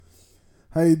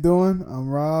How you doing? I'm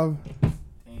Rob.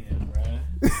 Damn,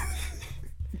 bro.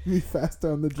 Be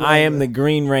faster on the drive. I am the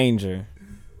Green Ranger.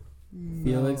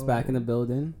 Felix back in the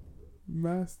building.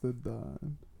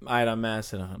 Mastodon. Alright, I'm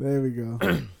Mastodon. There we go.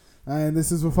 And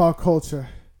this is Without Culture.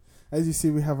 As you see,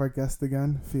 we have our guest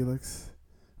again, Felix.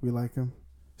 We like him.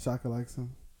 Shaka likes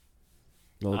him.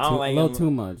 A I don't like little him. too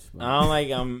much. But. I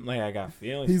don't like I got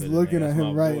feelings. He's for this looking nigga. at That's him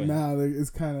my right boy. now. Like, it's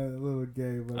kind of a little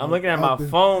gay. But I'm looking at my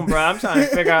phone, bro. I'm trying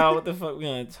to figure out what the fuck we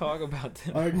gonna talk about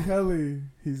R. today. Kelly,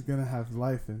 he's going to have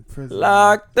life in prison.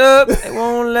 Locked up, they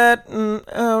won't let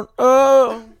out.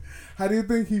 Oh. How do you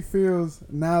think he feels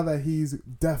now that he's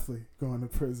definitely going to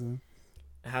prison?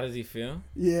 How does he feel?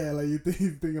 Yeah, like you think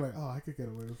he's thinking like, oh, I could get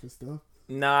away with this stuff.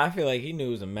 Nah, I feel like he knew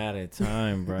it was a matter of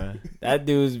time, bro. That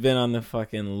dude's been on the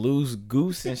fucking loose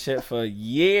goose and shit for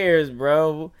years,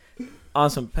 bro. On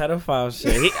some pedophile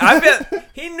shit.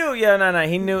 He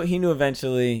knew. He knew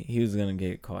eventually he was gonna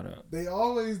get caught up. They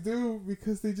always do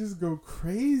because they just go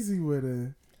crazy with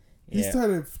it. He Yeah.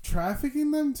 started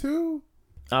trafficking them too.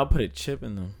 I'll put a chip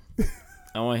in them.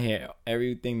 I want to hear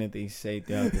everything that they say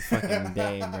throughout the fucking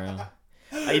day, bro.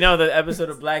 You know the episode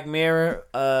of Black Mirror?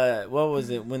 What was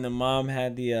it when the mom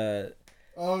had the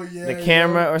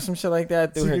camera or some shit like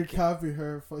that through she her? could copy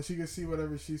her. She could see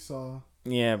whatever she saw.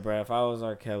 Yeah, bro. If I was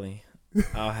R. Kelly,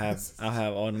 I'll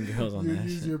have all them girls on You that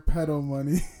use shit. your pedo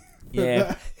money. for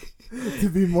Yeah, that, to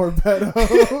be more pedo.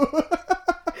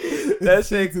 That It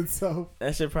shit- feeds itself.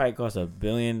 that shit probably cost $1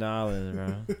 billion,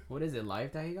 bro. What is it,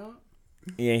 life that he got?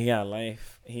 Yeah, he got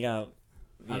life. He got.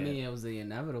 Yeah. I mean, it was the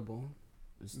inevitable.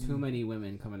 There's too many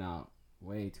women coming out.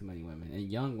 Way too many women. And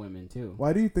young women, too.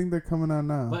 Why do you think they're coming out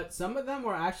now? But some of them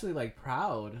were actually, like,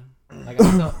 proud. Like,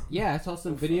 I saw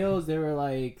some videos. They were,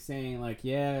 like, saying, like,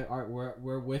 yeah,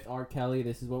 we're with R. Kelly.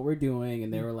 This is what we're doing.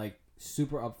 And they were, like,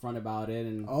 super upfront about it.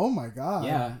 And Oh my god.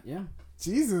 yeah.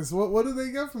 Jesus, what do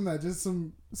they get from that? Just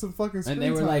some fucking screen And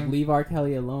they were time. like, leave R.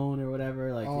 Kelly alone or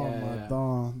whatever. Like, oh yeah. my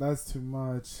god, that's too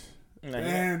much. Like,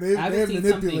 Man, I they've haven't seen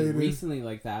something manipulated. recently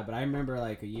like that, but I remember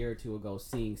like a year or two ago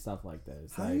seeing stuff like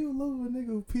this. How Like, do you love a nigga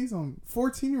who pees on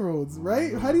 14-year-olds, Oh,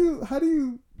 right? no. How do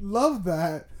you love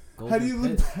that? How do you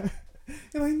look back?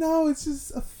 You're like, no, it's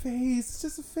just a phase. It's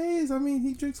just a phase. I mean,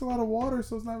 he drinks a lot of water,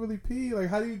 so it's not really pee. Like,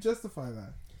 how do you justify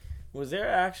that? was there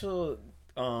actual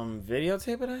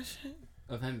videotape of that shit?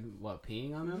 Of him, what,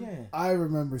 peeing on him? Yeah. I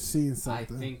remember seeing I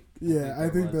something. think. I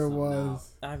think there something was.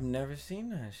 I've never seen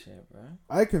that shit, bro.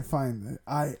 I can find it.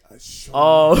 I assure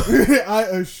Oh. you. I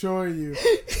assure you.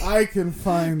 I can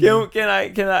find it. Can I?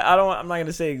 I'm not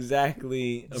gonna say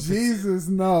exactly. Jesus,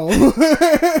 no.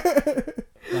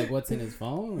 Like, what's in his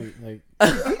phone? Like,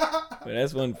 But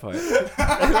that's one part.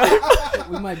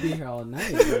 we might be here all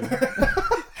night. Man.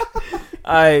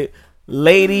 Alright,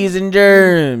 ladies and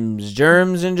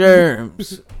germs and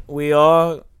germs. We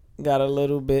all got a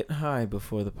little bit high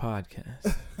before the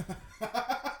podcast,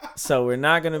 so we're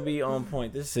not gonna be on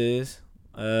point. This is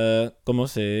como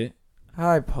se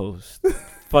high post,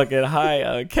 fucking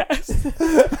high cast.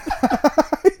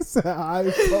 He said,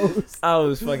 I post. I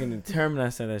was fucking determined I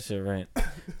said that shit right.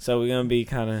 So we're gonna be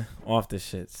kind of off the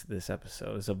shits this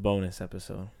episode. It's a bonus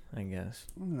episode, I guess.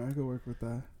 I could work with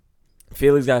that.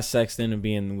 Felix got sexed into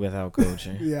being without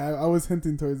culture. Yeah, I was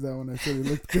hinting towards that when I said he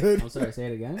looked good. I'm sorry, say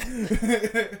it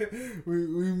again.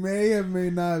 we may have may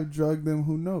not have drugged him.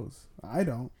 Who knows? I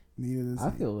don't. Neither does I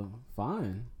he. feel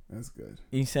fine. That's good.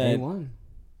 You Day said one.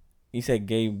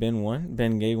 Gabe Ben won?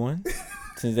 Ben Gay won?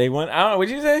 Since they won? I don't know.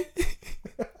 What'd you say?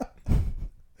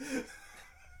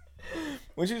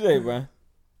 What'd you say, bro?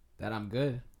 That I'm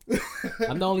good.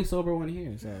 I'm the only sober one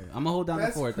here, so I'm gonna hold down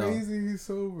That's the fort, crazy. He's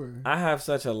sober. I have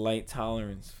such a light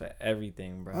tolerance for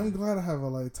everything, bro. I'm glad I have a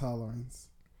light tolerance.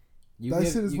 though. You That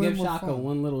give, shit is you way give more Shaka fun.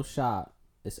 one little shot,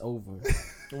 it's over.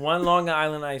 One Long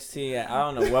Island iced tea. I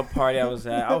don't know what party I was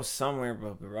at. I was somewhere,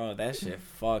 but bro, that shit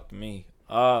fucked me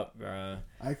up, bro.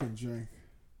 I can drink.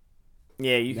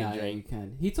 Yeah, you can Nah, drink. You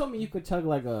can. He told me you could chug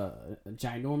like a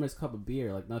ginormous cup of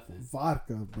beer, like nothing.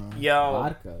 Vodka, bro. Yo,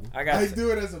 Vodka. I I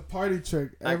do it as a party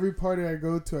trick. Every party I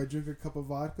go to, I drink a cup of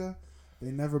vodka.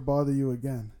 They never bother you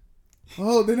again.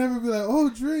 Oh, they never be like, oh,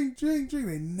 drink.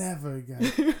 They never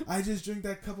again. I just drink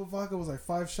that cup of vodka. It was like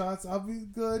 5 shots. I'll be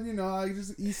good. You know, I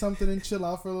just eat something and chill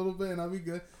out for a little bit and I'll be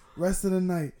good. Rest of the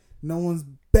night, no one's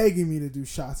begging me to do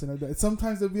shots. And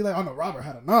sometimes they'll be like, oh, no, Robert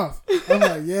had enough. I'm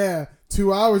like, yeah,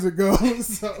 2 hours ago.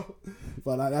 So,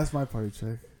 but that's my party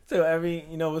trick. So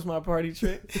you know what's my party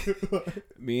trick?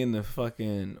 Being the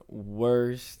fucking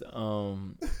worst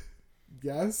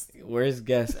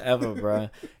guest ever, bro.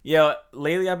 Yo,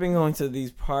 lately I've been going to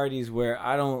these parties where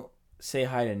I don't say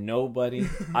hi to nobody.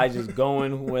 I just go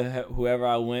in with whoever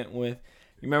I went with.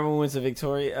 You remember when we went to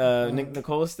Victoria,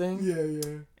 Nicole's thing? Yeah.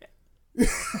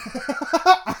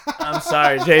 I'm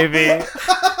sorry, JB.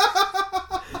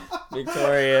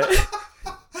 Victoria.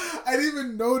 I didn't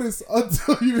even notice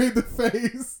until you made the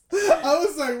face. I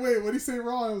was like, wait, what did he say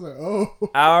wrong? I was like, oh.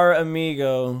 Our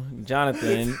amigo,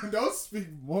 Jonathan. Don't speak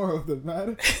more of the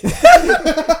matter.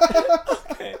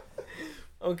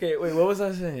 Okay, wait, what was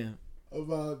I saying?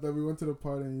 About that we went to the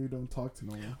party and you don't talk to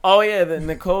no one. Oh, yeah, the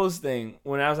Nicole's thing.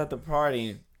 When I was at the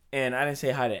party and I didn't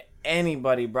say hi to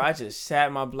anybody, bro. I just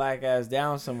sat my black ass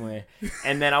down somewhere.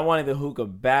 And then I wanted the hookah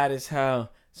bad as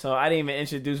hell. So I didn't even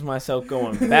introduce myself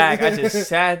going back. I just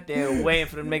sat there waiting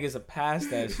for them niggas to pass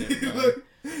that shit, bro.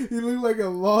 He looked like a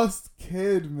lost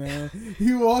kid, man.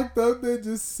 He walked up there,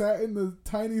 just sat in the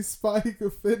tiny spot he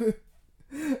could fit in.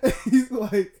 And he's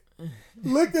like,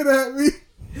 looking at me.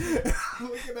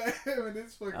 Looking at him and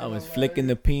it's fucking I was hilarious. flicking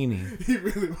the peenie. He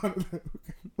really wanted to.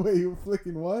 Wait, you were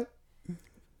flicking what?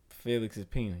 Felix's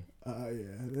peenie. Yeah.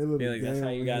 Felix, that's how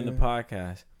you got in the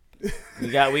podcast. We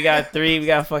got three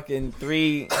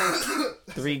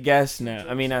guests now.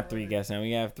 I mean, not three guests now.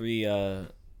 We have three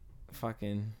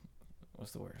fucking,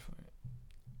 what's the word for it?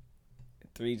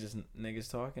 Three just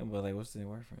niggas talking, but like, what's the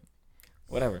word for it?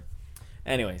 Whatever.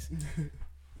 Anyways,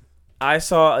 I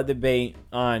saw a debate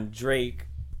on Drake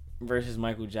versus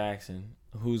Michael Jackson.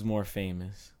 Who's more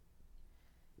famous?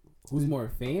 Who's more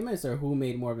famous, or who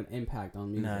made more of an impact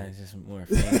on music? Nah, it's just more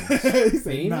famous. He said,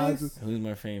 Famous? nah, just- Who's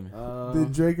more famous?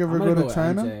 Did Drake ever I'm gonna go to with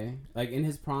China? MJ. Like in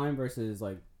his prime versus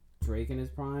like Drake in his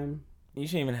prime, You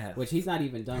shouldn't even have. which he's not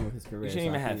even done with his You career. shouldn't so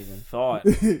even I can't have even. thought.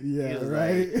 Yeah, He was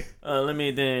right. Let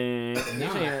me think.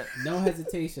 No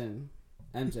hesitation.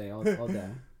 MJ all day.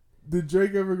 Did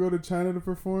Drake ever go to China to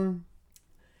perform?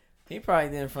 He probably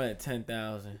did in front of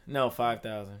 10,000. No,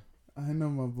 5,000. I know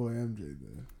my boy MJ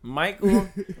did. Michael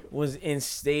was in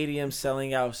stadiums,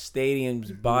 selling out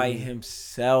stadiums by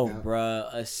himself, Yeah.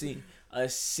 bruh. A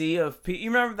sea of people.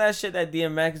 You remember that shit that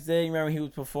DMX did? You remember he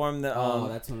would perform the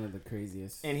That's one of the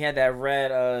craziest and he had that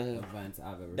red events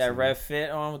I've ever that seen. red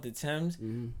fit on with the Timbs.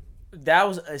 Mm-hmm. That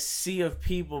was a sea of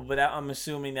people, but I'm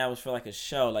assuming that was for like a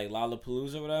show, like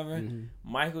Lollapalooza or whatever. Mm-hmm.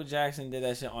 Michael Jackson did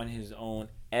that shit on his own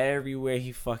everywhere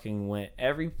he fucking went.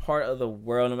 Every part of the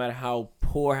world, no matter how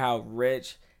poor, how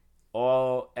rich,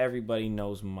 everybody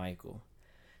knows Michael.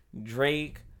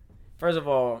 Drake, first of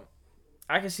all,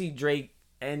 I can see Drake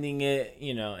ending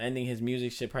his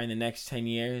music shit probably in the next 10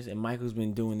 years, and Michael's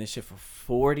been doing this shit for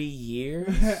 40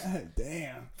 years.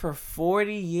 Damn. For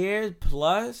 40 years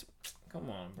plus? Come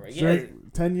on, bro. Drake,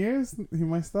 10 years? He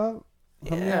might stop?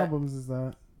 How many Yeah. albums is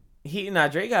that?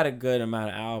 Drake got a good amount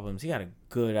of albums. He got a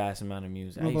good ass amount of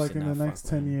music. No, I but used like to in not the next fuck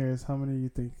 10 with him. years, how many you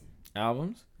think?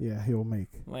 Albums? Yeah, he'll make.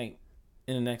 Like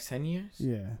in the next 10 years?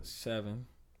 Yeah. 7,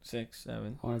 6,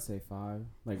 7. I want to say 5,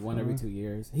 like one every 2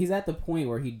 years. He's at the point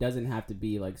where he doesn't have to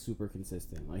be like super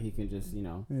consistent. Like he can just,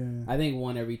 Yeah. I think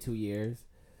one every 2 years.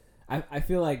 I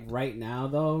feel like right now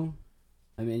though,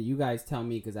 I mean, you guys tell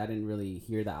me because I didn't really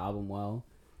hear the album well.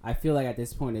 I feel like at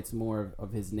this point it's more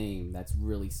of his name that's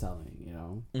really selling, you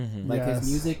know? Mm-hmm. Like Yes. his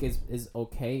music is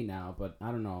okay now, but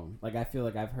I don't know. Like I feel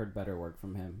like I've heard better work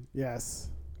from him. Yes.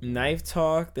 Knife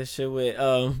Talk, the shit with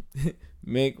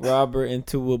make Robert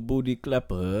into a booty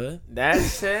clapper. That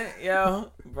shit,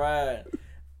 yo, bruh.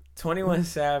 21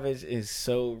 Savage is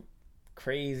so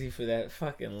crazy for that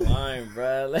fucking line,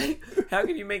 bruh. Like, how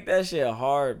can you make that shit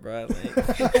hard, bruh? Like,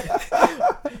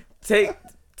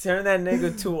 turn that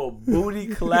nigga to a booty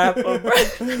clapper,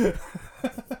 bruh.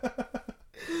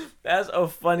 That's a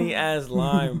funny ass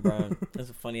line, bro. That's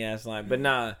a funny ass line. But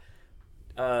nah,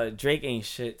 Drake ain't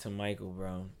shit to Michael,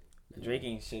 bro. Drake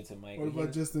ain't shit to Michael. What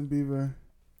about Justin Bieber?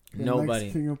 The Nobody.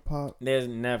 next king of pop. There's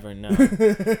never no.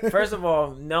 First of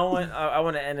all, no one. I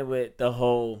want to end it with the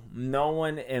whole. No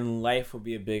one in life will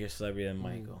be a bigger celebrity than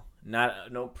Michael.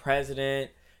 No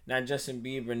president. Not Justin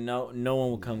Bieber. No one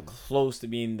will come close to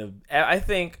being the. I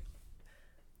think.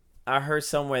 I heard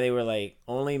somewhere they were like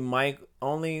only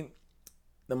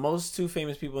the most two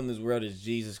famous people in this world is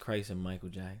Jesus Christ and Michael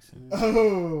Jackson.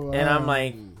 Oh. And I'm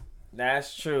like,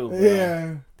 that's true, bro.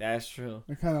 Yeah. That's true.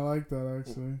 I kind of like that,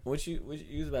 actually. What you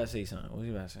was about to say something? What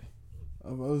you about to say?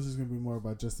 It was just going to be more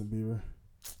about Justin Bieber.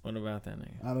 What about that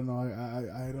nigga? I don't know.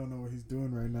 I don't know what he's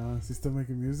doing right now. Is he still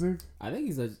making music? I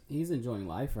think he's enjoying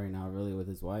life right now, really, with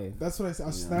his wife. That's what I see. On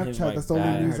Yeah. His Snapchat, wife that's the bad.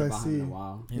 only news heard I about him in see. a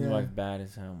while. His Yeah. wife bad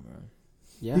as hell, bro.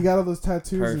 Yeah. He got all those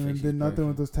tattoos Perfect, and she's did nothing perfect.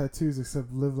 with those tattoos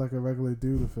except live like a regular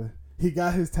dude with it. He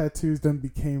got his tattoos, then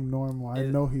became normal. I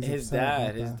know he's his upset dad.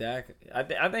 about His that.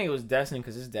 dad. I think it was destined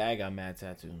because his dad got mad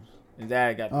tattoos. His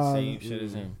dad got the same shit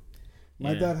as him.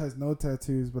 My Yeah. dad has no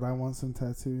tattoos, but I want some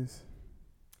tattoos.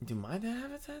 Do my dad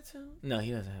have a tattoo? No,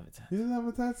 he doesn't have a tattoo. He doesn't have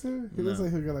a tattoo? He looks No.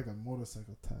 like he'll get like a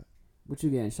motorcycle tat. What you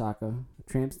getting, Shaka?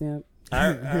 Tramp stamp? I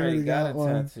He already already got got a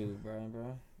one. tattoo,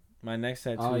 bro. My next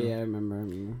tattoo. Oh yeah, I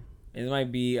remember. It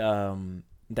might be the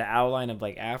outline of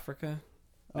like Africa.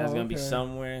 That's gonna be okay.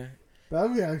 somewhere.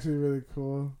 That'd be actually really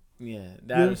cool. Yeah,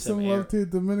 that Give is some love to your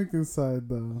Dominican side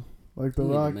though. Like The He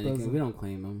Rock Dominican. does. We don't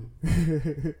claim him.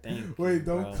 Thank Wait, you,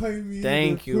 don't bro. claim me.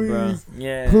 Thank either, you, bro. please.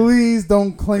 Yeah. Please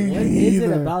don't claim What me is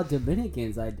either. it about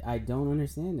Dominicans? I don't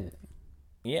understand it.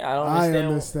 Yeah, I don't I understand.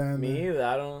 understand Me it. either.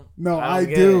 I don't. No, I I don't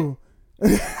get do.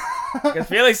 Because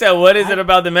Felix said, "What is it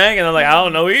about the Dominican?" I'm like, I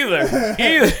don't know either.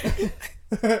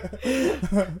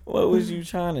 What was you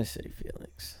trying to say,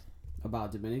 Felix?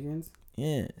 About Dominicans?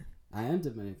 Yeah. I am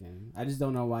Dominican. I just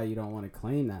don't know why you don't want to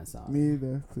claim that side. Me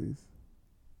either, please.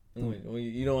 Wait,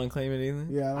 you don't want to claim it either?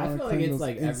 Yeah, I don't feel wanna like claim it's those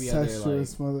like every other,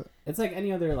 incestuous mother. It's like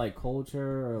any other like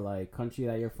culture or like country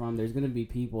that you're from. There's gonna be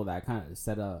people that kind of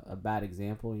set a bad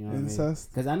example. You know what I mean? Incest.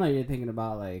 Because I know you're thinking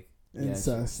about like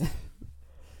Incest.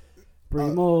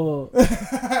 primo. That's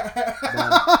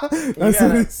gotta-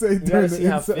 what he say You gotta during see the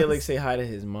how incest. Felix say hi to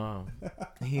his mom.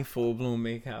 He full bloom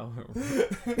make out.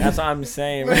 That's what I'm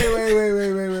saying. Wait,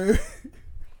 man. wait.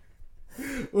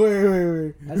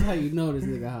 Wait. That's how you know this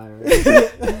nigga high,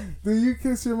 right? Do you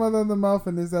kiss your mother on the mouth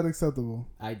and is that acceptable?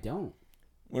 I don't.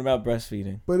 What about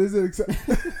breastfeeding? But is it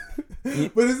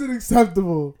But is it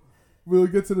acceptable? We'll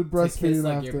get to the To kiss breastfeeding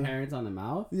like after. your parents on the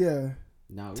mouth? Yeah.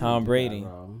 No. we Tom don't do Brady. That,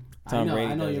 bro. Tom I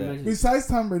Brady know does you're that. mentioning. Besides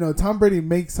Tom Brady, no, Tom Brady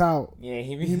makes out. Yeah,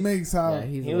 He he makes out. Yeah,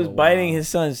 he's he a was little biting wild. his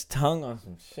son's tongue on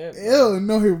some shit. Bro. Ew,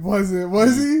 no, he wasn't.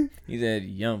 Was he? He said,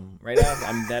 "Yum." Right after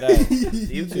I'm dead ass.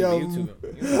 YouTube. Yum.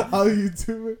 I'll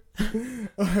YouTube it.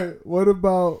 Alright,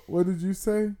 what did you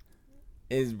say?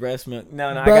 Is breast milk? No,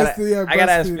 I Breast- gotta, yeah, I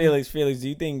gotta ask breastfeeding. Felix. Felix, do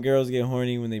you think girls get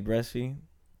horny when they breastfeed?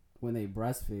 When they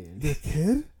breastfeed. The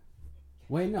kid?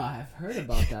 Wait, no, I've heard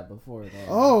about that before though.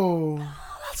 Oh.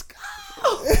 Let's go.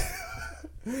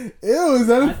 Ew, is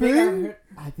that a thing?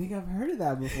 I think I've heard of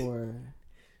that before.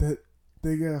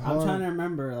 They get hard. I'm trying to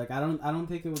remember. Like I don't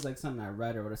think it was like something I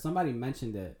read or whatever. Somebody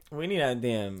mentioned it. We need that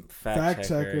damn fact Fact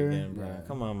checker checker. again, bro. Yeah.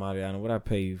 Come on, Mariana. What I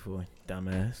pay you for,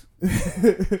 dumbass?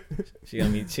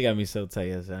 She got me so tight.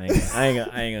 Yesterday. I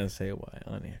ain't gonna say why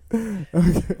on here. Okay.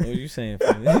 What was you saying,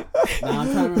 Felix? No,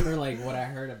 I'm trying to remember like what I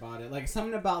heard about it. Like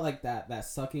something about like that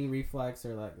sucking reflex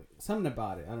or like something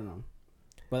about it. I don't know.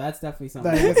 But that's definitely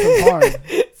something. That gets them hard.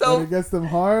 So When it gets them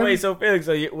hard. wait, so Felix,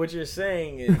 what you're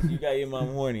saying is you got your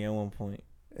mom horny at one point.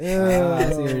 Yeah. I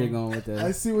see where you're going with this.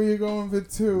 I see where you're going with it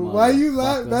too. Why you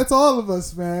laugh? Motherfucker. That's all of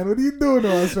us, man. What are you doing to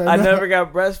us right I now? never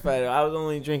got breastfed. I was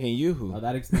only drinking Oh, Yoo-Hoo.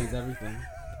 that explains everything.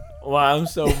 Why I'm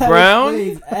so That brown?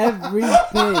 explains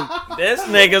everything. This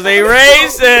nigga's a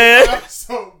racist. I'm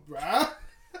so brown.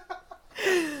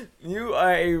 You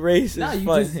are a racist.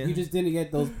 No, fucking- you just didn't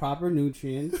get those proper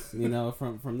nutrients, you know,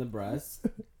 from the breast.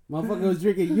 Motherfucker was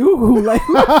drinking Yoo-Hoo like.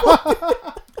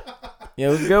 Yeah,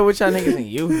 what's good with y'all niggas in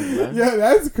Yoo-Hoo, bro? Yeah,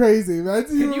 that's crazy. Imagine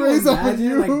Can you you raise up with imagine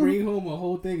you. like bring home a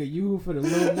whole thing of Yoo-Hoo for the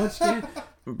little munchkin?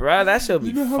 Bruh, that should be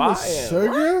You know how fire. much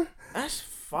sugar? That's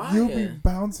fire. You'll be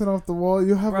bouncing off the wall.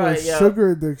 You have Right, a yeah.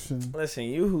 sugar addiction. Listen,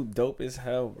 Yoo-Hoo dope as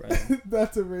hell, bro.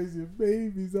 That's to raise your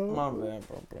babies. Oh. My bad,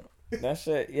 bro. That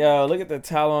shit. Yo, look at the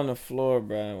towel on the floor,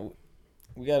 bro.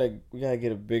 We gotta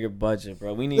get a bigger budget,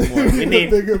 bro. We need more. We need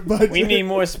bigger budget. we need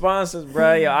more sponsors,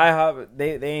 bro. Yo, IHOP,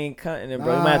 they ain't cutting it,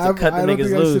 bro. We might have to cut the I don't niggas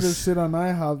think I should have loose. shit on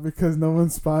IHOP because no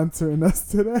one's sponsoring us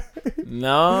today.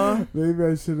 No, Maybe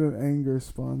I shouldn't anger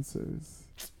sponsors.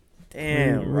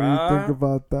 damn, What do you bro. think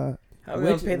about that? How we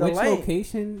gonna pay the which light?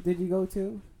 location did you go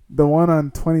to? The one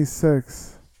on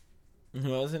 26. What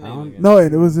was the name Um, again? No,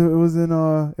 it wasn't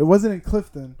it wasn't in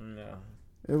Clifton. No.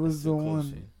 It was That's too the close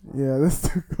one. to you. Yeah, that's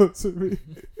too close to me.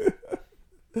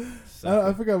 I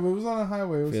Sucker. forgot, but it was on a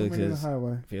highway. It was Felix somewhere in the is-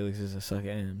 highway. Felix is a sucker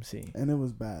MC. And it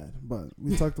was bad, but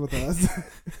we talked about that last time.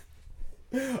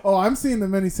 Oh, I'm seeing the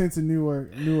Many Saints in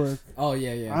Newark. Oh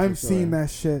yeah. I'm for sure. seeing that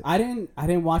shit. I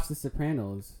didn't watch The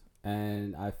Sopranos,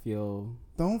 and I feel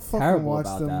Don't fucking terrible watch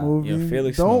about the that. movie. Yo,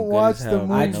 Felix Don't smoked good watch as the hell, movie.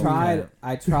 bro. I No tried. cap.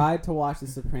 I tried to watch The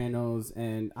Sopranos,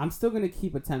 and I'm still gonna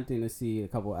keep attempting to see a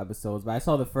couple episodes. But I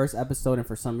saw the first episode, and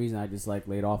for some reason, I just like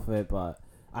laid off it. But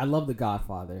I love The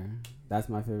Godfather. That's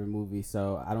my favorite movie,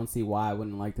 so I don't see why I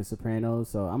wouldn't like The Sopranos.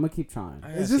 So I'm gonna keep trying. I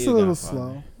gotta It's just see a The little Godfather.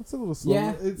 slow. It's a little slow.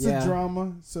 Yeah, It's yeah. a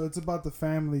drama, so it's about the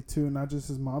family too, not just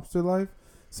his mobster life.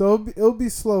 So it'll be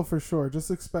slow for sure. Just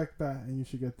expect that, and you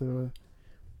should get through it.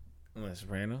 The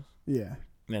Sopranos? Yeah.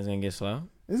 That's gonna get slow?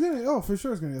 It's gonna. Oh, for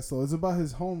sure, it's gonna get slow. It's about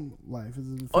his home life. It's a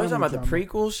Oh, you family talking about the drama.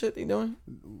 prequel shit they doing?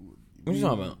 What you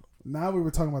talking about? Now we were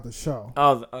talking about the show,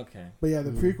 Oh, okay. but yeah,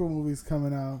 the Mhm. prequel movie's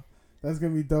coming out. That's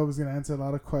gonna be dope. It's gonna answer a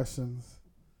lot of questions.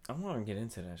 I want to get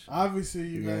into that shit. Obviously,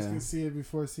 you guys can see it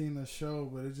before seeing the show,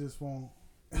 but it just won't.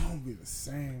 It won't be the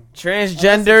same.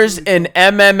 Transgenders in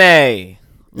MMA.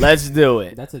 Let's do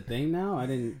it. That's a thing now. I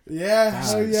didn't. Yeah,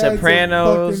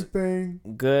 Sopranos. It's a fucking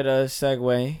thing. Good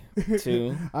segue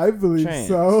to. I believe trans.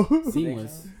 so.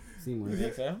 Seamless. You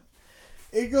think so?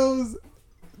 It goes.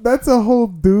 That's a whole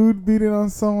dude beating on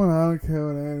someone. I don't care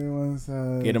what anyone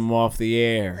says. Get him off the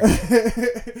air.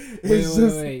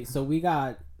 Wait. So we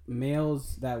got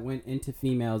males that went into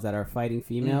females that are fighting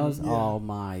females. Yeah. Oh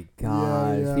my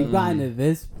gosh, Yeah. we've gotten to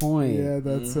this point. Yeah,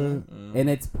 that's it. And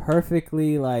it's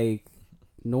perfectly like,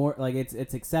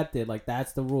 it's accepted. Like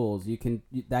that's the rules.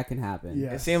 That can happen.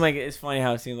 Yeah. It seemed like it's funny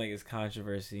how it seemed like it's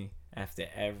controversy after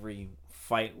every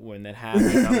fight when that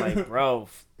happens. I'm like, bro,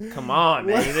 come on,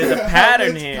 man. There's a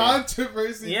pattern here.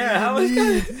 Controversy. Yeah, how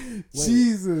is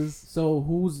Jesus. So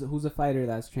who's a fighter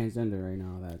that's transgender right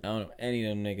now? That I don't know any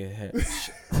of them nigga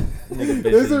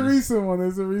There's a recent one.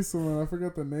 I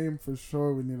forgot the name for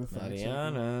sure. We need a fact check.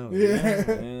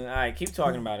 Yeah. All right, keep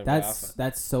talking about it.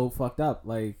 That's so fucked up.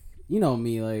 Like, you know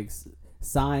me, like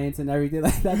science and everything.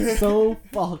 Like that's so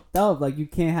fucked up. Like you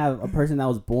can't have a person that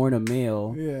was born a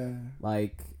male. Yeah.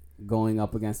 Like going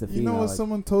up against a female. You know what like,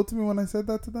 someone told to me when I said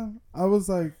that to them? I was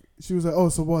like, she was like, oh,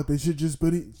 so what? They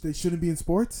shouldn't be in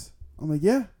sports? I'm like,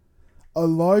 yeah. A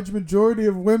large majority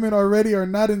of women already are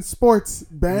not in sports.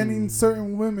 Banning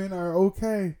certain women are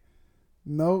okay.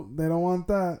 Nope, they don't want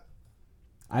that.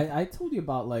 I told you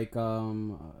about like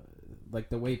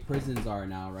the way prisons are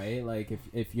now, right? Like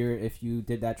if you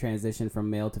did that transition from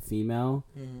male to female,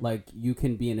 like you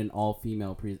can be in an all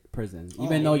female prison,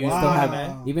 even though you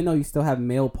still have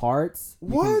male parts.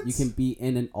 You can be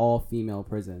in an all female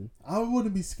prison. I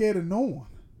wouldn't be scared of no one.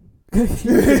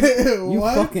 You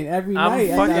fucking every night.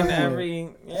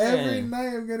 Every night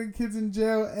I'm getting kids in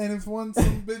jail, and if some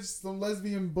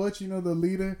lesbian butch, the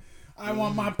leader, I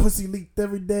want my pussy leaked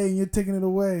every day, and you're taking it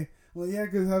away. Well, yeah,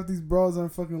 because half these bras are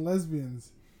fucking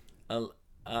lesbians.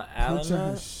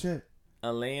 Elena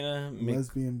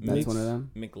lesbian. That's one of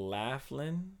them.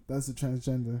 McLaughlin. That's a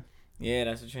transgender. Yeah,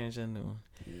 that's a transgender one.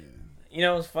 Yeah. You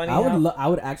know, it's funny. I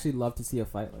would actually love to see a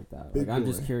fight like that. Big Like I'm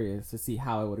boy. just curious to see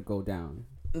how it would go down.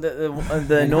 The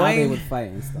And annoying how they would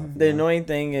fight and stuff. the annoying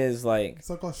thing is like It's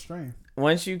like strength.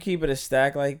 once you keep it a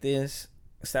stack like this,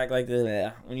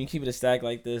 when you keep it a stack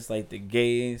like this, like the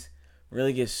gays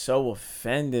really get so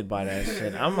offended by that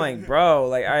shit. I'm like, bro,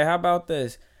 like, all right, how about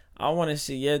this? I want to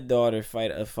see your daughter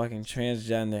fight a fucking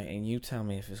transgender, and you tell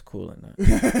me if it's cool or not.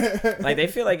 Like, they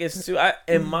feel like it's too.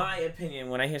 In my opinion,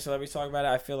 when I hear celebrities talk about it,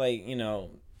 I feel like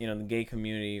the gay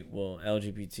community,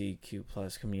 LGBTQ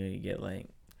plus community, get like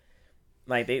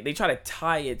they try to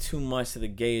tie it too much to the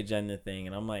gay agenda thing,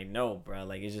 and I'm like, no, bro,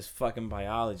 like it's just fucking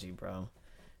biology, bro.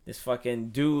 This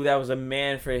fucking dude that was a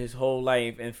man for his whole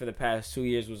life and for the past 2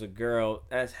 years was a girl.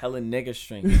 That's hella nigga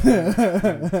strength.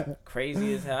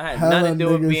 Crazy as hell. I had nothing to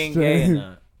do with being gay or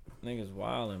not. Niggas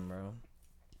wildin', bro.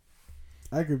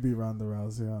 I could be Ronda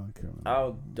Rousey. I don't care.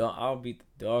 I'll beat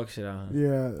the dog shit out of her.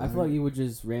 Yeah. I feel like you would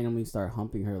just randomly start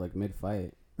humping her like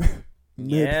mid-fight.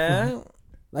 Yeah.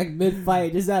 Like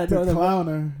mid-fight, just out of The nowhere.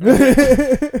 clowner.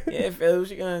 Yeah, Phil,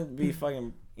 you gonna be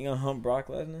fucking... You gonna hump Brock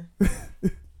Lesnar?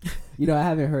 I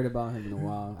haven't heard about him in a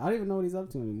while. I don't even know what he's up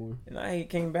to anymore. Nah, he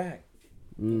came back.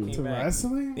 To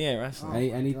wrestling? Yeah,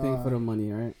 wrestling. Anything God. for the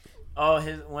money, right? Oh,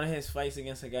 one of his fights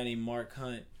against a guy named Mark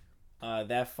Hunt.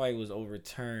 That fight was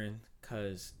overturned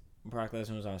because Brock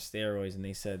Lesnar was on steroids, and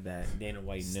they said that Dana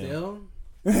White knew.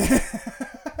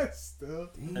 Still?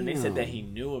 And they said that he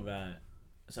knew about it.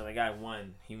 So the guy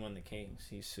won. He won the case.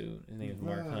 He sued. His name is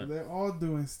Mark Hunt. They're all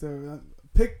doing steroids.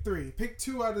 Pick 3. Pick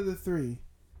 2 out of the 3.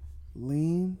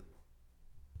 Lean,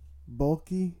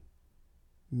 bulky,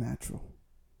 natural.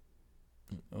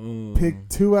 Ooh. Pick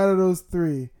 2 out of those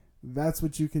 3. That's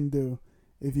what you can do.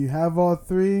 If you have all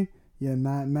 3, you're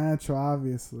not natural,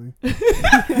 obviously. Yo,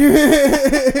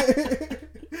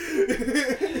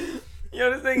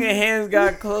 this thing in hands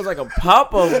got closed like a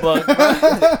pop-up book.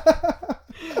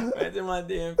 Right in my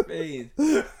damn face.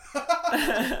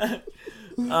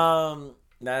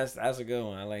 That's a good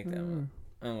one. I like that one.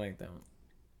 I like that one.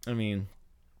 I mean,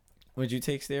 would you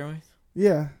take steroids?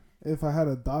 Yeah, if I had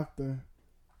a doctor.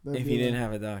 If you didn't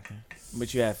have a doctor,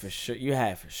 but you had for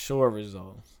sure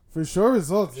results. For sure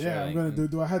results. Sure, Yeah, I'm like, gonna do.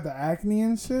 Do I have the acne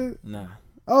and shit? Nah.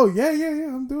 Oh yeah.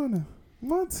 I'm doing it.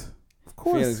 What? Of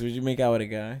course. Felix, would you make out with a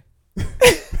guy?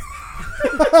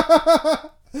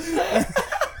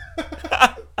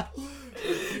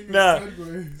 Nah.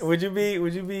 Would you be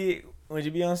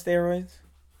on steroids?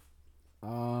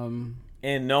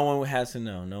 And no one has to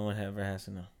know. No one ever has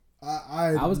to know.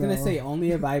 I was gonna say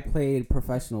only if I played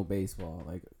professional baseball,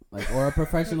 like or a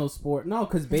professional sport. No,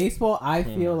 because baseball, I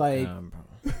feel like,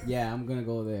 yeah, I'm gonna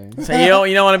go there. So you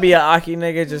don't want to be an Aki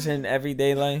nigga just in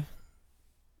everyday life?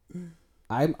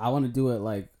 I want to do it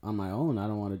like on my own. I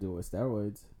don't want to do it with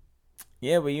steroids.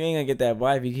 Yeah, but you ain't gonna get that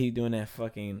boy if you keep doing that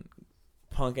fucking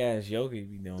punk ass yoga you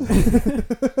be doing.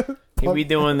 He be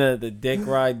doing the dick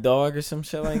ride dog or some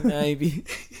shit like that. He be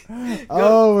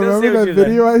remember that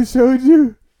video I showed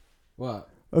you? What?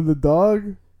 Of the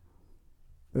dog?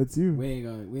 That's you. We ain't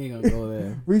gonna go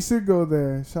there. We should go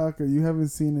there. Shaka, you haven't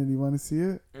seen it. You want to see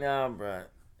it? Nah, bro.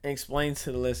 Explain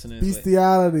to the listeners.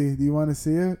 Bestiality. Do you want to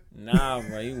see it? Nah,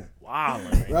 bro. You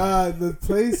wildin'. The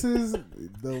places,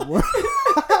 the work.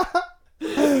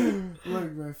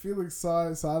 Look, man, Felix saw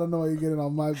it, so I don't know why you're getting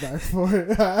on my back for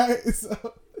it.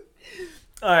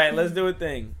 All right, let's do a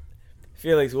thing.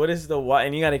 Felix, what is the what?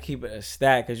 And you got to keep it a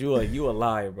stat because you a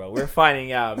liar, bro. We're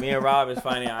finding out. Me and Rob is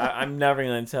finding out. I'm never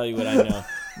gonna tell you what I know,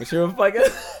 but you're a fucking.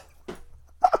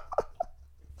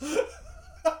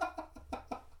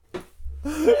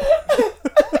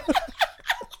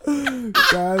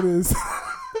 That is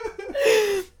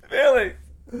Felix.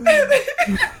 Felix,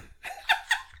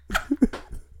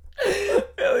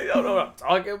 you don't know what I'm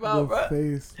talking about, bro.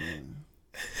 Face, man.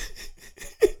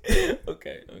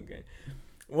 Okay.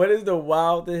 What is the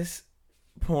wildest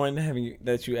porn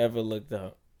that you ever looked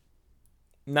up?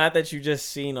 Not that you just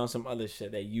seen on some other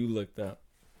shit that you looked up.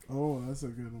 Oh, that's a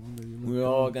good one. That you We're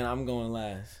all gonna. I'm going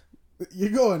last. You're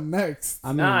going next.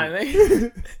 I mean,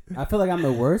 nigga. I feel like I'm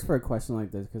the worst for a question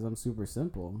like this because I'm super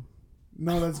simple.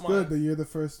 No, that's Come good on. that you're the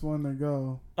first one to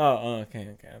go. Oh,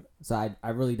 okay. So I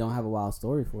really don't have a wild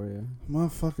story for you.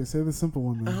 Motherfucker, say the simple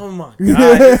one, man. Oh my god.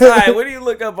 It's all right. What do you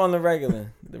look up on the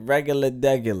regular? The regular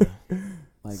degular.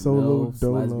 Like Solo MILFs,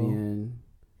 dolo. lesbian,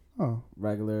 Oh,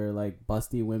 regular, like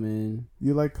busty women,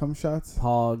 you like cum shots?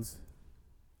 pogs,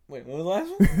 Wait, what was the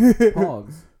last one?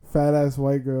 pogs, Fat ass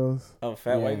white girls. Oh,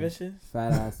 fat Yeah. white bitches?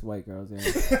 fat ass white girls. Yeah.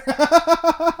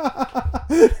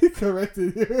 He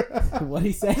corrected you. What'd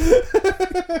he say?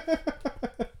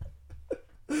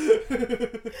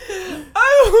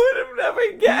 I would have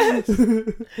never guessed.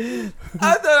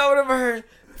 I thought I would have heard.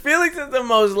 Felix is the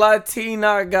most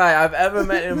Latina guy I've ever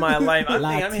met in my life.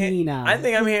 I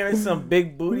think I'm hearing some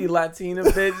big booty Latina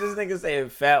bitch. This nigga saying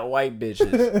fat white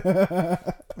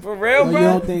bitches. For real, Well, bro? you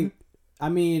don't think? I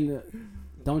mean,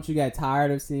 don't you get tired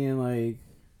of seeing like,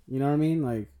 you know what I mean?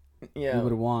 Like, Yeah. you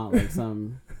would want like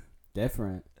something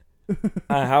different.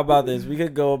 How about this? We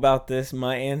could go about this.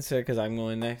 My answer, because I'm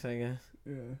going next, I guess.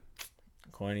 Yeah.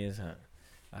 Corny as hell.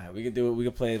 All right, we could do it. We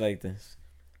could play it like this.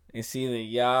 It's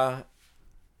either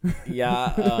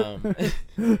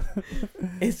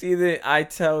it's either I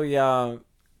tell y'all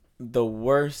the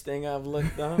worst thing I've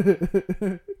looked up, Or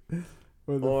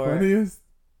the funniest?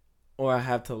 or I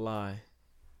have to lie.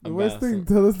 The worst about thing.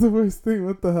 some- Tell us the worst thing.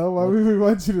 What the hell? Why would we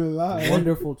want you to lie?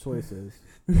 Wonderful choices.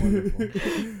 Wonderful.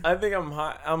 I think I'm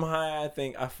high. I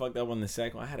think I fucked up on the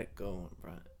second one. I had a good one,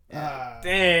 bro. Ah,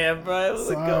 Damn, bro. It was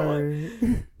a good one.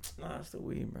 sorry. Nah, it's the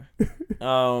weed, bro.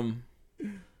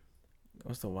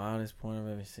 What's the wildest porn I've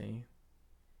ever seen?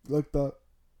 Looked up.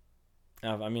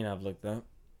 I've looked up.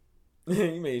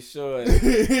 You made sure. I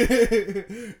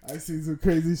seen some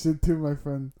crazy shit too, my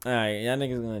friend. All right, y'all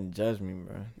niggas gonna judge me,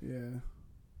 bro. Yeah.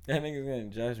 Y'all niggas gonna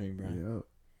judge me, bro. Yep.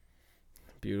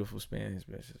 Beautiful Spanish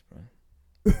bitches, bro.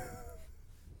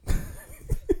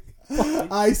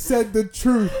 I said the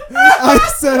truth. I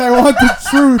said I want the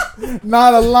truth,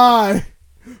 not a lie.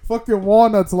 Fucking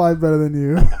walnuts lie better than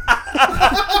you.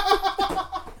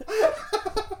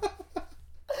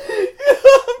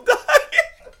 I'm dying.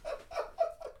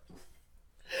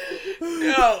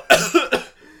 Yo,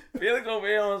 Felix over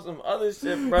here on some other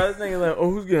shit, bro. This nigga like,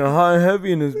 oh, who's getting hot and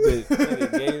heavy in this bitch? This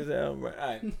nigga gay as hell, bro.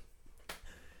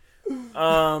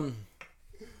 All right.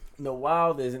 The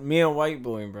wildest, me and White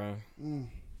Boy, bro.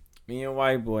 Me and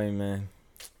White Boy, man.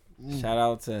 Shout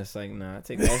out to us. Like, nah,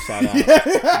 take that shout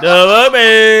out. Double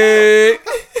big.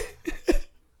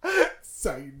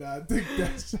 Sorry, nah, take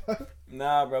that shot.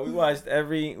 Nah, bro. We watched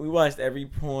every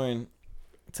porn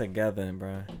together,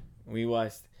 bro. We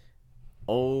watched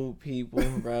old people,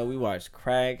 bro. We watched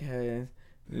crackheads.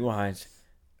 We watched,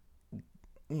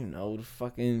 the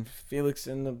fucking Felix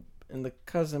and the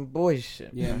cousin boy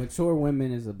shit. Yeah, bro. mature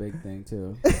women is a big thing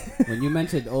too. When you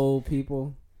mentioned old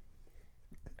people,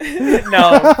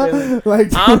 No, Felix. Like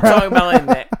I'm talking about in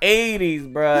the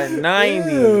 80s, bro, 90s.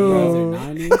 these Ew. are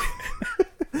 90s.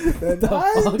 The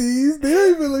 90s, they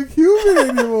don't even look human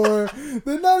anymore.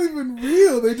 They're not even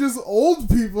real. They're just old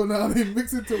people now. They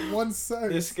mix it to one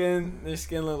Their sex.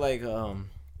 skin look like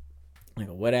Like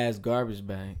a wet ass garbage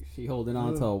bag. She holding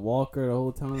on to a walker the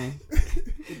whole time.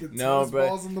 With the No, tennis bro.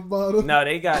 balls in the bottom. No,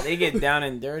 they get down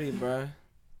and dirty, bro.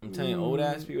 I'm telling you, old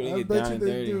ass people, they I get bet down you and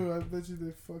they dirty. do. I bet you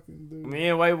they fucking do. Me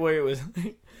and White Boy was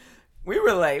we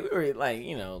were like,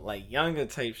 you know, like younger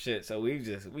type shit. So we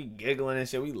giggling and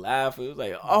shit. We laugh. It was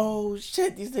like, oh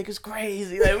shit, these niggas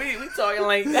crazy. Like we talking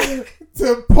like that.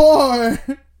 To porn.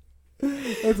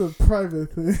 That's a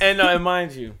private thing. And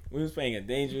mind you, we was playing a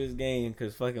dangerous game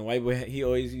because fucking White Boy, he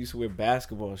always used to wear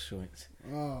basketball shorts.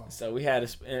 Oh. So we had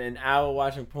an hour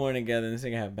watching porn together, and this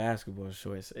nigga had basketball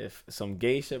shorts. If some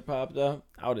gay shit popped up,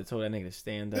 I would have told that nigga to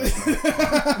stand up.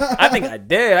 I think I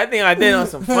did on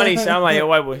some funny shit. I'm like, yo,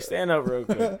 White Boy, stand up real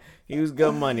quick. He was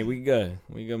good money. We good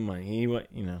money. He what,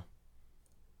 you know.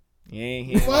 He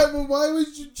ain't. Why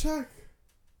would you check?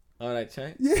 Oh, that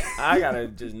check? Yeah. I gotta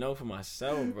just know for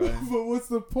myself, bro. But what's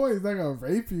the point? He's not gonna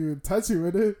rape you and touch you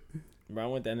with it. Bro, I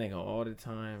want that nigga all the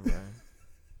time, bro.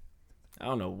 I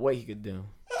don't know what he could do.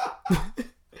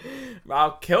 Bro,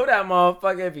 I'll kill that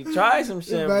motherfucker if he tries some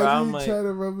shit, Imagine bro. I'm he like, try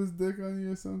to rub his dick on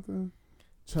you or something.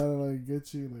 Try to like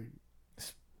get you like,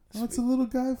 oh, it's a little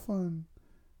guy fun.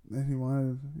 Then he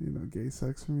wanted, gay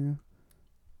sex from you.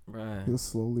 bro. He'll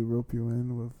slowly rope you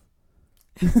in with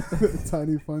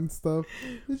tiny fun stuff.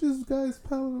 It's just guys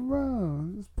palling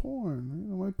around. It's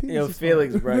porn. My penis. Yo, is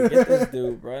Felix, fun. bro, get this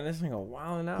dude, bro. This nigga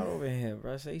wilding out over here,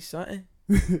 bro. Say something.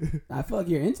 I feel like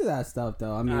you're into that stuff,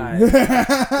 though. I mean, Alright.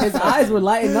 his eyes were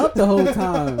lighting up the whole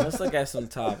time. Let's look at some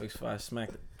topics before I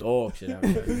smack the dog shit out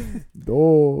of you.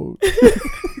 Dog.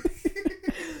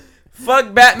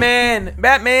 Fuck Batman!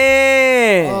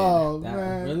 Batman! Oh That-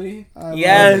 man, really? I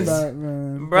Yes. love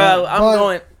Batman. Bro, I'm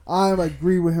going. I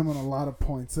agree with him on a lot of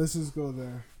points. Let's just go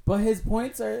there. But his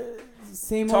points are the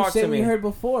same Talk old to shit we me. heard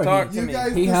before. Talk He, to You me.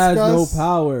 guys he has no discuss-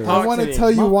 power. Talk I want to to me.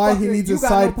 tell you why he Motherfucker, needs a you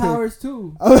got no sidekick. powers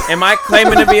too. Am I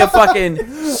claiming to be a fucking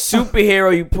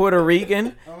superhero, you Puerto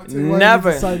Rican? I wanna tell you why he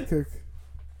Never. needs a sidekick.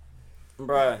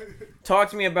 Bruh, talk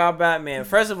to me about Batman.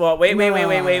 First of all, wait.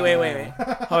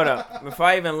 Hold up. Before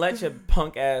I even let your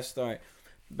punk ass start.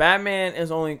 Batman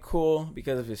is only cool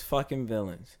because of his fucking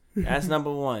villains. That's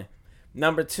number one.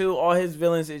 Number two, all his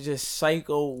villains is just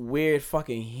psycho, weird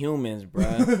fucking humans,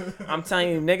 bruh. I'm telling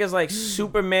you, niggas like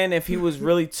Superman, if he was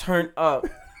really turned up,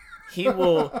 he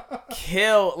will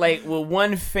kill, like, with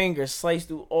one finger, slice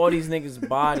through all these niggas'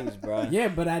 bodies, bruh. Yeah,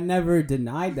 but I never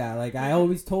denied that. Like, I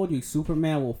always told you,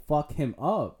 Superman will fuck him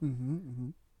up.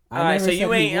 Alright, so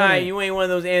you ain't one of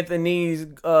those Anthony's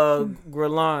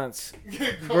Grulants.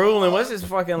 Grulin, what's his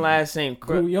fucking last name?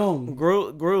 Young.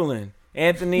 Grulin.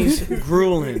 Anthony's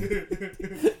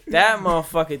Grulin. That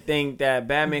motherfucker think that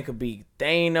Batman could be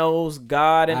Thanos,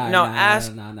 God, and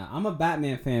ask. Nah. I'm a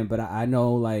Batman fan, but I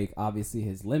know, like, obviously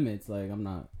his limits. Like, I'm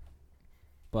not.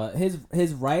 But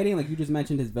his writing, like you just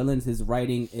mentioned, his villains, his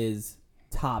writing is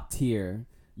top tier.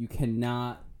 You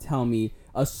cannot tell me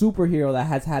a superhero that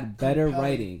has had better Compelling.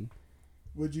 writing.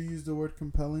 Would you use the word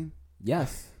compelling?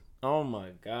 Yes. Oh my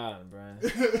God,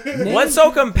 bruh. What's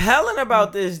so compelling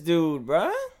about this dude,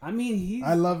 bruh? I mean,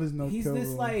 I love his no he's kill this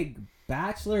rule. like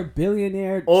bachelor,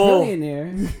 billionaire, Oh.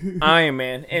 trillionaire. Iron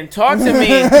Man. And talk to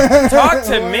me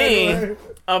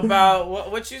about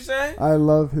what you say? I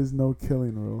love his no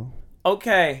killing rule.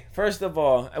 Okay, first of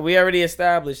all, we already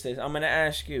established this. I'm gonna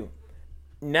ask you.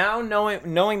 Now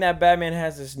knowing that Batman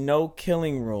has this no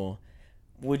killing rule,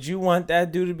 would you want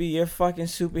that dude to be your fucking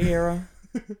superhero?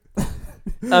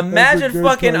 Imagine good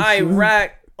fucking question.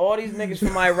 Iraq. All these niggas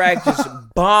from Iraq just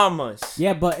bomb us.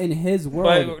 Yeah, but in his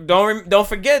world, But don't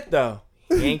forget though,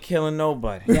 he ain't killing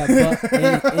nobody. yeah, but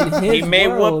in his He may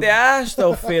world, whoop their ass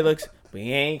though, Felix, but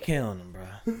he ain't killing them,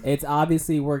 bro. it's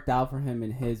obviously worked out for him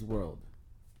in his world.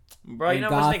 Bro, you In know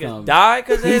how much Gotham. niggas die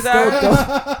because of He's his still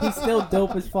ass? dope. He's still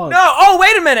dope as fuck. No, oh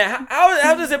wait a minute.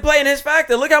 How does it play in his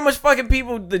factor? Look how much fucking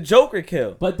people the Joker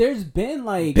killed. But there's been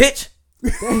like Bitch. Yo,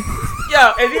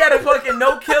 if he had a fucking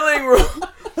no killing rule.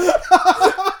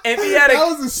 If he had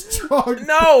That was a strong.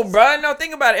 No, bro. No,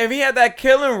 think about it. If he had that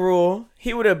killing rule,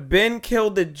 he would have been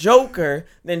killed the Joker.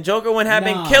 Then Joker wouldn't have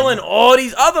been Nah. killing all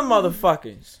these other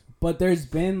motherfuckers. But there's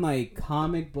been like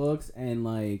comic books and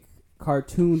like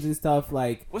cartoons and stuff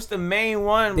like What's the main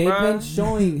one, they've bro? been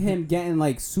showing him getting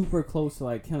like super close to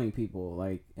like killing people,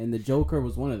 like, and the Joker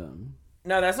was one of them.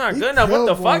 No, that's not He good enough. What the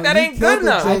killed fuck? one. That He ain't killed good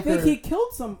the enough. Joker. I think he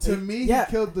killed some. To me, yeah.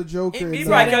 he killed the Joker. He in probably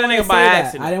So I that. killed didn't a wanna nigga by say that.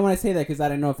 accident. I didn't want to say that because I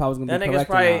didn't know if I was gonna That be nigga's correct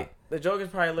or probably not. the Joker's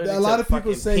probably allergic A lot to of people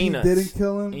fucking say peanuts. he didn't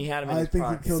kill him. He had him in I his think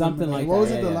pocket. he killed Something him. like What that,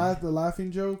 was it? yeah. The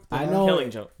laughing joke. I laugh- know.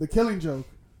 Killing joke. The killing joke.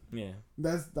 Yeah.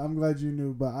 I'm glad you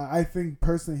knew, but I think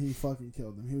personally he fucking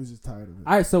killed him. He was just tired of it.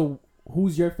 All right, so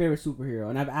who's your favorite superhero?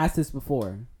 And I've asked this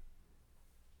before.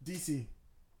 DC.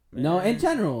 No, in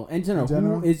general,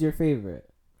 who is your favorite?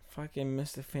 Fucking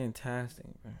Mr. Fantastic,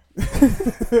 bro.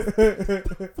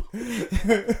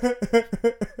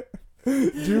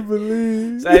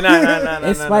 Jubilee. Say no.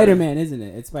 It's Spider-Man, isn't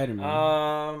it? It's Spider-Man.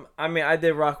 I mean, I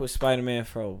did rock with Spider-Man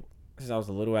since I was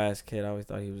a little ass kid. I always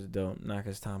thought he was dope, not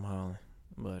cause Tom Holland,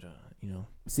 but you know.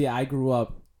 See, I grew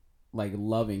up like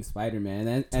loving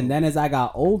Spider-Man, and then as I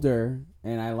got older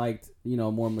and I liked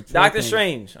more mature. Doctor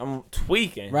Strange, I'm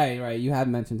tweaking. Right. You have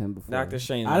mentioned him before. Doctor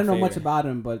Strange. I don't know much about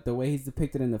him, but the way he's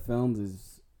depicted in the films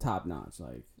is top notch.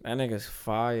 Like that nigga's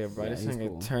fire, bro. Yeah, this nigga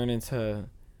cool. turned into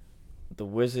the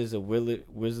Wizards of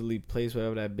Wizardly place,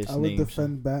 whatever that bitch I would names.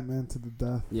 defend Batman to the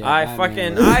death. yeah,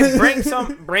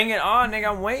 bring it on, nigga.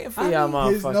 I'm waiting for y'all,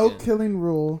 motherfuckers. His no killing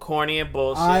rule, corny and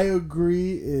bullshit. I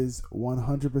agree, is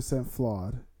 100%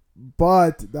 flawed.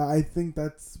 But I think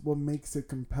that's what makes it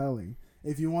compelling.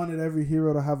 If you wanted every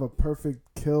hero to have a perfect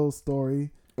kill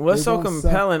story, what's so won't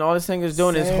compelling? All this nigga's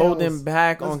doing is holding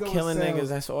back Let's on go with killing sales. niggas.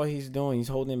 That's all he's doing. He's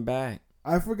holding back.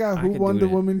 I forgot I who could do Wonder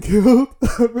that. Woman killed.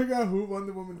 I forgot who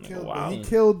Wonder Woman killed. Wow. But he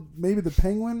killed maybe the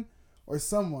Penguin or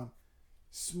someone.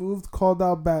 Smooth called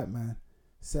out Batman.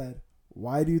 Said,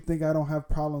 "Why do you think I don't have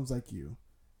problems like you?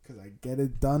 Because I get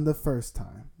it done the first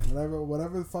time."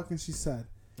 Whatever the fucking she said.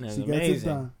 That's She amazing. gets it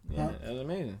done. Yeah, Huh? that's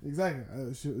amazing.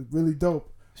 Exactly. She was really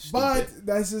dope. Stupid. But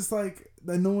that's just like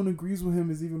that. No one agrees with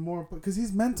him is even more because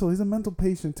he's mental. He's a mental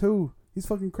patient too. He's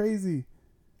fucking crazy.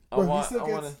 I Bro, he want still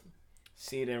to gets.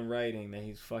 see it in writing that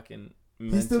he's fucking. He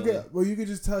still mentally- get. Well, you could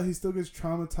just tell he still gets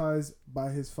traumatized by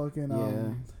his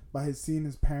fucking. By his seeing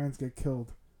his parents get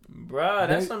killed. Bruh,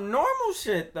 that's some normal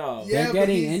shit though. Yeah, They're but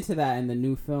getting he's- into that in the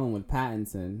new film with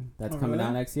Pattinson that's Oh, coming really?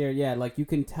 out next year. Yeah, like you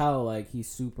can tell, like he's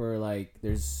super, like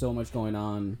there's so much going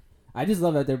on. I just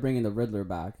love that they're bringing the Riddler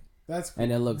back, That's cool.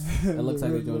 and it looks like The they're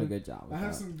doing a Riddler. good job. With I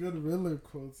have that. some good Riddler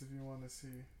quotes if you want to see.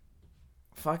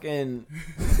 Fucking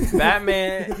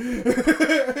Batman.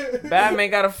 Batman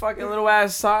got a fucking little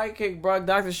ass sidekick, bro.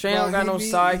 Doctor Strange don't got no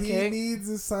He sidekick. needs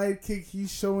a sidekick.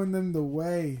 He's showing them the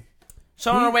way.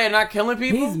 Showing a way of not killing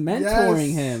people. He's mentoring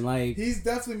Yes. him, like He's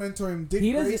definitely mentoring. Dick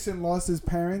He doesn't- Grayson lost his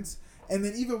parents, and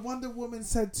then even Wonder Woman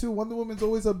said too. Wonder Woman's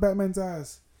always up Batman's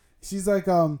ass. She's like,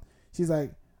 oh,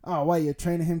 what? You're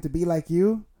training him to be like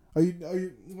you? Are you?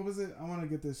 What was it? I want to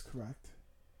get this correct.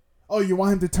 Oh, you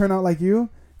want him to turn out like you?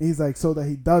 And he's like, so that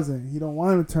he doesn't. He don't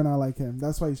want him to turn out like him.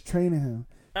 That's why he's training him.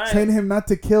 Alright. Training him not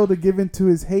to kill, to give into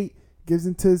his hate. Gives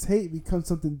into his hate, becomes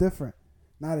something different.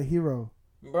 Not a hero.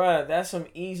 Bruh, that's some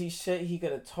easy shit he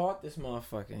could have taught this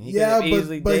motherfucker. He Yeah, could have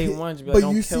easily but day he- one just be But like,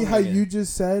 don't you kill see how nigga. you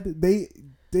just said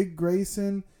Dick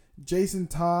Grayson, Jason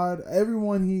Todd,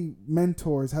 everyone he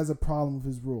mentors has a problem with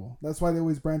his rule. That's why they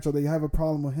always branch out. They have a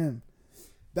problem with him.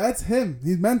 That's him.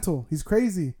 He's mental. He's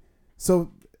crazy.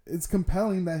 So it's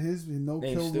compelling that his no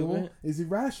They kill rule stupid? is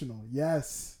irrational.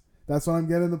 Yes, that's what I'm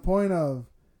getting the point of.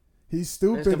 He's It's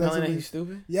stupid. compelling That's what that he- he's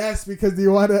stupid? yes, because do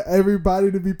you want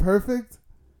everybody to be perfect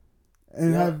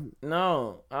and have?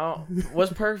 No. I don't.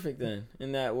 What's perfect then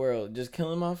in that world? Just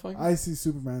killing motherfuckers? I see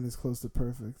Superman as close to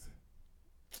perfect.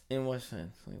 In what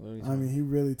sense? Like, what are we I talking mean, he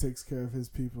really takes care of his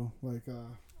people. Like,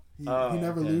 he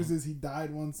never okay. loses. He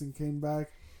died once and came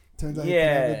back. Turns out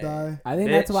Yeah. he can never die. I think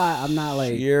Bitch, that's why I'm not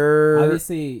like. you're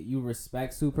Obviously, you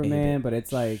respect Superman, but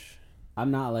it's like I'm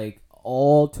not like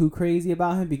all too crazy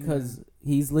about him because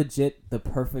he's legit the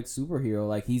perfect superhero.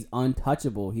 Like he's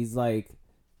untouchable. He's like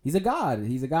he's a god.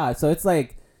 He's a god. So it's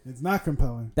like It's not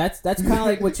compelling. that's kind of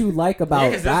like what you like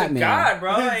about 'cause that's a Batman. god,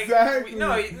 bro. Like, Exactly.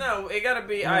 no, it gotta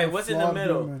be. Yeah, Alright, what's in the flawed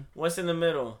middle? human. What's in the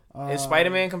middle? Is Uh,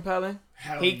 Spider-Man compelling?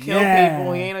 Hell He killed yeah.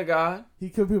 people. He ain't a god. He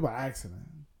killed people by accident.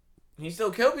 He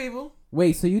still killed people.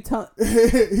 Wait, so you tell He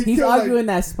he's killed, like- arguing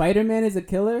that Spider-Man is a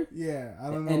killer? yeah, I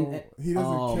don't know. And- He doesn't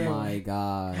Oh kill. my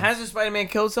god! Hasn't Spider-Man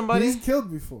killed somebody? He's killed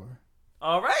before,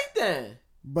 All right then.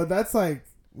 but that's like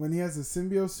when he has a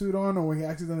symbiote suit on, or when he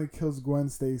accidentally kills Gwen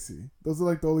Stacy. Those are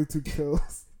like the only two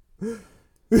kills.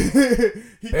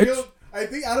 He killed. I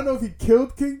don't know if he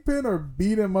killed Kingpin or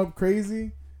beat him up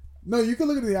crazy. No, you can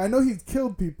look at it. I know he's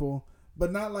killed people,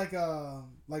 but not like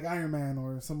Iron Man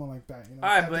or someone like that. You know,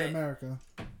 Alright, Captain but- America.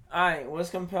 Alright, what's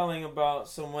compelling about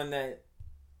someone that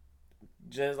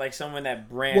just like someone that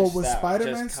branched Well, with out?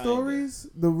 Spider-Man just kinda? stories,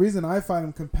 the reason I find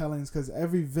him compelling is because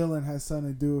every villain has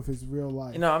something to do with his real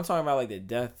life. You know, I'm talking about like the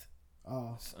death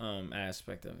Oh,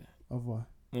 aspect of it. of what?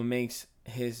 What makes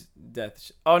his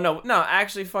death? Oh no,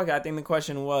 actually, fuck it. I think the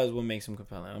question was what makes him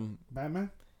compelling. I'm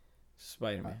Batman?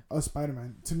 Spider-Man.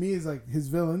 Spider-Man. To me, is like his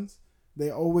villains. They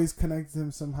always connect to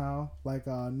him somehow. Like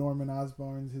Norman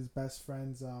Osborn, his best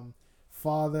friend's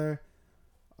father.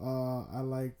 I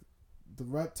like the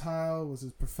Reptile was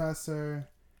his professor.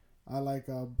 I like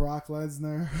Brock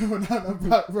Lesnar. Not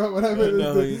Brock, bro, whatever. I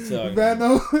know who you're talking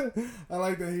Venom. I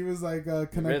like that he was like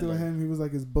connected Riddler. with him. He was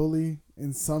like his bully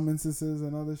in some instances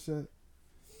and other shit.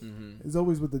 Mm-hmm. It's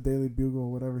always with the Daily Bugle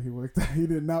or whatever he worked at. He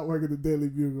did not work at the Daily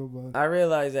Bugle, but I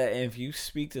realize that if you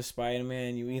speak to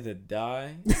Spider-Man, you either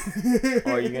die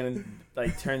or you're gonna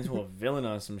like turn into a villain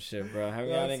on some shit, bro. Have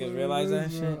y'all That's niggas what realize it that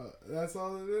is, shit? bro. That's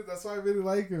all it is. That's why I really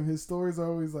like him. His stories are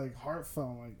always like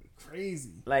heartfelt, like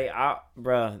crazy. Like,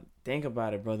 bro, think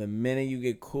about it, bro. The minute you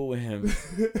get cool with him,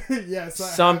 Yes,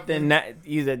 something that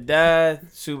either death,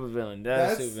 supervillain,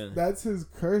 death, supervillain. That's his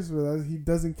curse, but he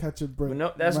doesn't catch a break. But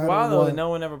no, that's no matter wild though. what. No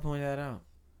one ever pointed that out.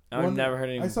 I've never heard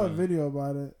anyone. I saw a point it. video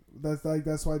about it.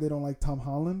 That's why they don't like Tom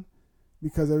Holland,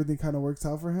 because everything kind of works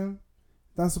out for him.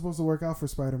 Not supposed to work out for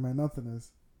Spider-Man. Nothing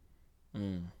is.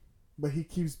 Mm. But he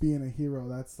keeps being a hero.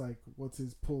 That's like what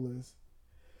his pull is.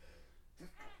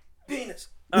 Penis.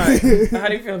 All right. How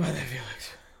do you feel about that, Felix?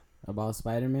 About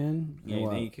Spider-Man? Yeah, you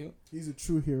think he cute? He's a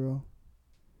true hero.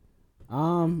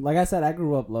 Like I said, I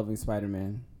grew up loving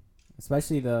Spider-Man,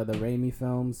 especially the Raimi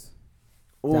films.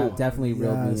 Ooh, Definitely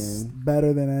reeled me Yes, in.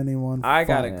 better than anyone. I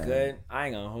got a Yeah. good. I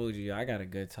ain't gonna hold you. I got a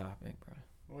good topic, bro.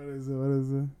 What is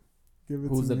it? Give it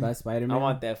Who's to the me. best Spider-Man? I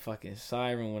want that fucking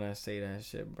siren when I say that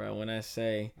shit, bro. When I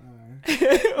say,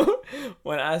 Alright.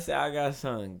 when I say I got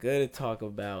something good to talk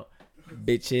about,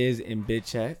 bitches and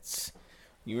bitchettes.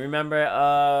 You remember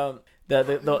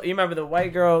you remember the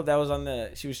white girl that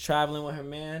was she was traveling with her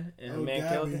man and her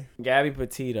man killed her? Gabby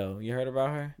Petito. You heard about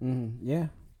her? Yeah.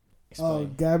 Oh,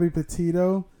 Explain. Gabby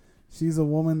Petito. She's a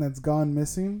woman that's gone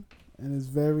missing and is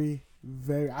very,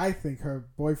 very. I think her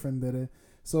boyfriend did it.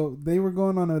 So they were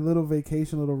going on a little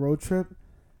vacation, little road trip,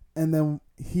 and then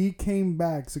he came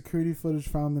back. Security footage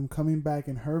found them coming back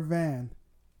in her van,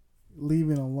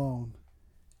 leaving alone,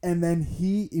 and then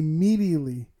he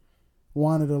immediately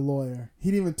wanted a lawyer.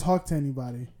 He didn't even talk to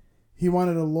anybody. He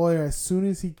wanted a lawyer as soon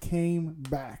as he came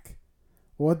back.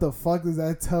 What the fuck does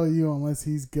that tell you unless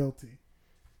he's guilty?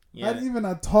 Yeah. Not even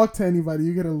not talk to anybody.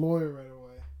 You get a lawyer right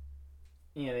away.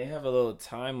 Yeah, they have a little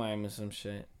timeline with some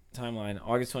shit. Timeline.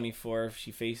 August 24th,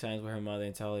 she FaceTimes with her mother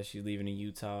and tells her she's leaving to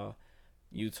Utah.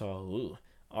 Ooh.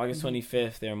 August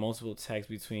 25th, there are multiple texts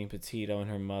between Petito and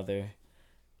her mother.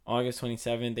 August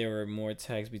 27th, there were more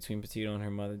texts between Petito and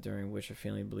her mother, during which her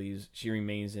family believes she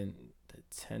remains in the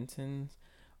Tentons.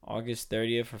 August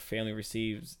 30th, her family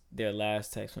receives their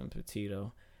last text from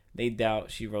Petito. They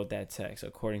doubt she wrote that text.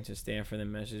 According to Stanford, the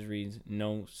message reads,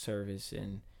 "No service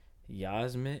in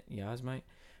Yasmite."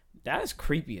 That's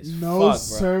creepy as No fuck, bro.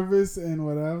 service and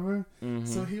whatever. Mhm.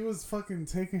 So he was fucking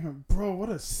taking her. Bro, what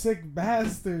a sick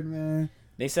bastard, man.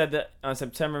 They said that on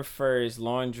September 1st,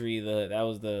 Laundry, that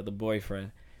was the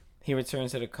boyfriend, he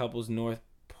returns to the couple's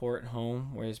Northport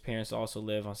home, where his parents also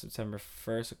live, on September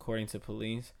 1st, according to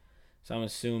police. So I'm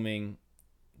assuming,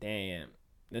 damn,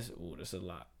 this is a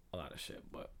lot of shit,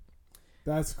 but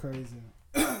That's crazy.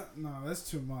 No, that's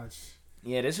too much.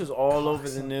 yeah, this was all over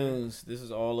the news. This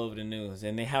was all over the news,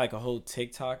 and they had like a whole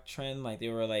TikTok trend, like they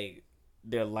were like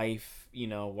their life,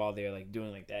 while they're like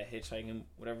doing like that hitchhiking,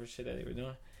 whatever shit that they were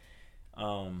doing.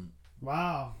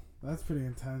 Wow, that's pretty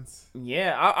intense.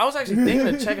 Yeah, I was actually thinking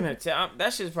of checking her.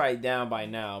 That shit's probably down by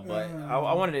now, but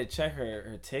I wanted to check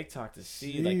her TikTok to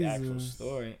see like the actual Jesus.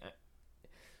 story.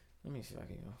 Let me see if I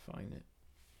can go find it.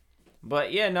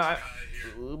 But yeah, no.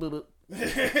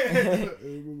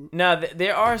 Now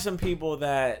there are some people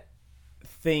that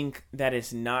think that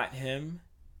it's not him,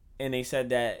 and they said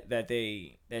that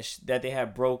they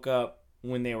had broke up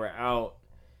when they were out,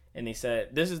 and they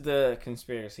said this is the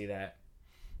conspiracy, that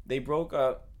they broke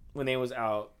up when they was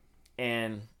out,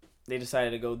 and they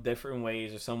decided to go different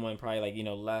ways, or someone probably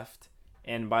left,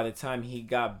 and by the time he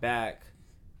got back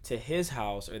to his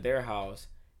house or their house,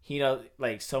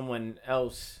 someone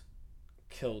else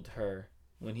killed her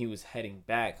when he was heading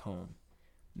back home.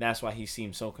 That's why he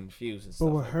seemed so confused and stuff.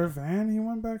 But with like her that. van, he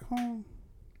went back home.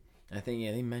 I think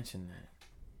they mentioned that.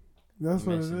 That's They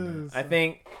what it mentioned is. that.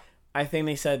 I think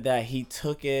they said that he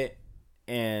took it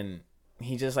and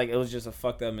he just it was just a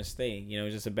fucked up mistake. It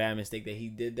was just a bad mistake that he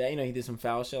did that. He did some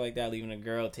foul shit like that, leaving a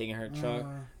girl, taking her truck.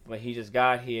 But he just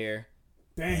got here.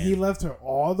 Damn, he left her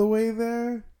all the way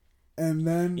there, and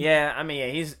then Yeah, I mean,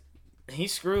 yeah,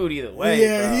 he's screwed either way.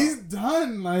 yeah, bro. he's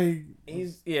done.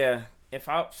 If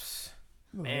I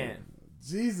man.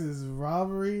 Jesus,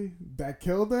 robbery that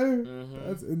killed her. Mhm.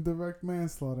 That's indirect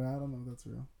manslaughter. I don't know if that's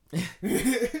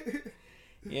real.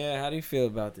 Yeah, how do you feel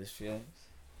about this, Felix?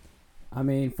 I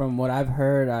mean, from what I've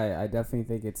heard, I definitely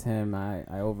think it's him. I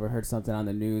overheard something on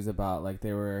the news about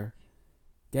they were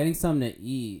getting something to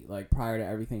eat like prior to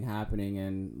everything happening,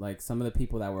 and like some of the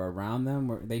people that were around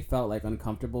them they felt like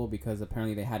uncomfortable because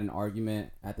apparently they had an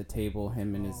argument at the table,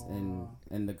 him and his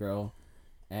and the girl,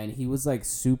 and he was like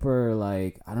super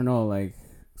like I don't know like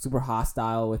super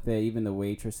hostile with it. Even the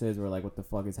waitresses were like, what the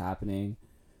fuck is happening?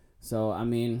 So I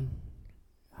mean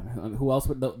who else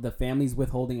would the family's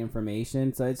withholding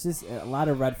information, so it's just a lot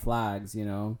of red flags, you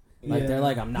know. Like, they're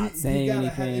like, I'm not saying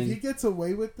anything. If he gets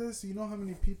away with this, you know how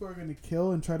many people are going to kill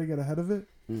and try to get ahead of it?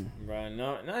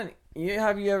 Bro,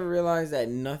 have you ever realized that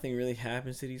nothing really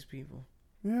happens to these people?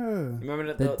 Yeah.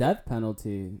 Remember the death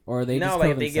penalty? Or they just like,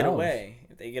 kill they themselves. get away.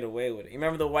 If they get away with it. You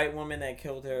remember the white woman that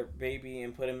killed her baby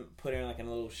and put her like in a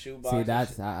little shoebox? See,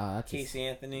 that's Casey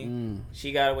Anthony.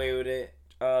 She got away with it.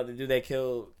 The dude that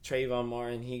killed Trayvon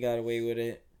Martin, he got away with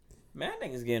it. Man,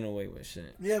 niggas getting away with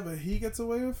shit. Yeah, but he gets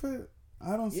away with it?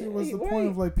 I don't see what's the point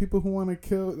of like people who want to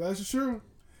kill. That's true.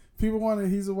 People want to.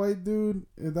 He's a white dude.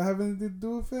 If that have anything to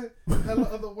do with it, hella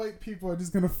other white people are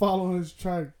just gonna follow on his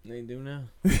track. They do now.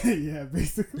 Yeah,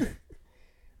 basically.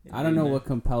 I don't know what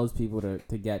compels people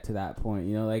to get to that point.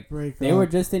 You know, like They were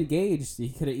just engaged. He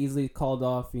could have easily called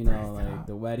off, you know, like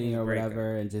the wedding or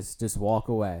whatever, and just walk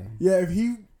away. Yeah,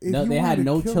 if they had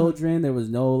no children. There was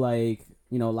no like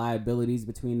liabilities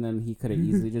between them. He could have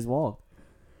easily just walked.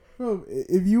 Bro,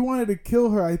 if you wanted to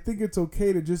kill her, I think it's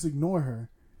okay to just ignore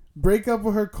her. Break up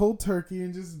with her cold turkey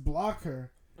and just block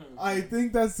her. I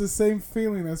think that's the same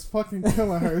feeling as fucking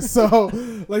killing her. So,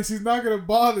 like, she's not going to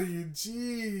bother you.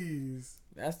 Jeez.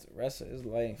 That's the rest of his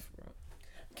life, bro.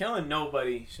 Killing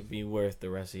nobody should be worth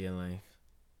the rest of your life.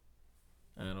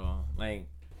 At all. Like,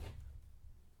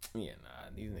 yeah,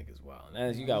 these niggas wild.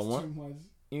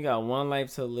 You got one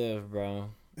life to live, bro.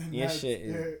 Your shit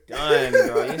is done,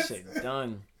 bro. Your shit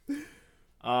done.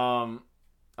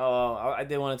 I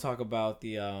did want to talk about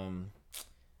the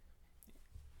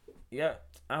yeah.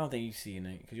 I don't think you see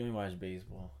it because you only watch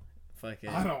baseball. Fucking.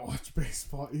 I don't watch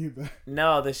baseball either.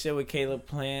 No, the shit with Caleb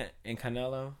Plant and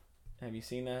Canelo. Have you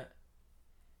seen that?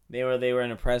 They were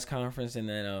in a press conference and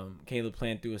then Caleb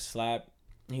Plant threw a slap.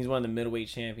 He's one of the middleweight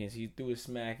champions. He threw a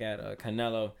smack at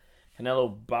Canelo.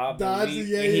 Canelo bobbed and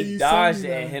he dodged it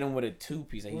and hit him with a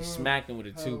two-piece. Like, he smacked him with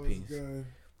a two-piece.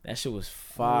 That shit was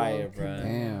fire, bro.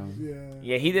 Damn.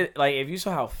 Yeah, he did. Like, if you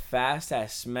saw how fast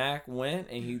that smack went,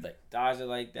 and he like dodged it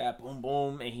like that, boom,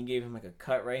 boom, and he gave him like a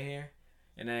cut right here,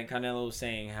 and then Canelo was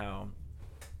saying how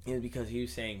it was because he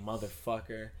was saying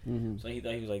motherfucker, so he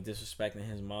thought he was like disrespecting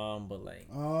his mom, but like,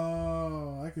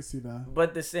 oh, I can see that. But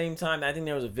at the same time, I think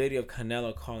there was a video of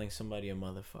Canelo calling somebody a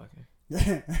motherfucker.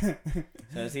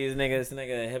 So see this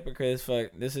nigga a hypocrite as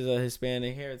fuck. This is a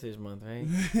Hispanic Heritage Month, right?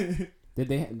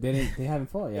 They haven't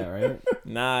fought yet, right?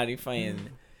 Nah, they fighting.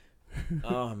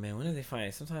 Oh man, when did they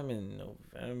fight? Sometime in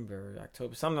November,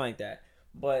 October, something like that.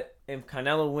 But if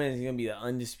Canelo wins, he's gonna be the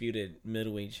undisputed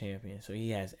middleweight champion. So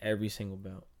he has every single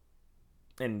belt,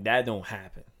 and that don't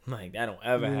happen. Like, that don't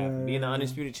ever happen. Being the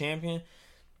undisputed champion,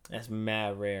 that's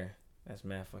mad rare. That's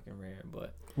mad fucking rare.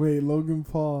 But wait, Logan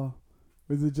Paul,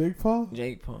 was it Jake Paul?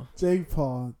 Jake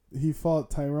Paul. He fought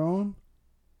Tyrone.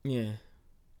 Yeah.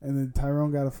 And then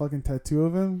Tyrone got a fucking tattoo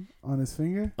of him on his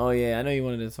finger. Oh yeah, I know you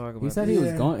wanted to talk about. He said he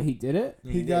was going. He did it.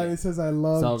 He got. It says I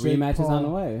love. So Jake rematch Paul. is on the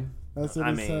way. That's what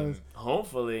it says.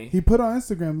 Hopefully. He put on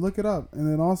Instagram. Look it up,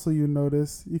 and then also you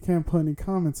notice you can't put any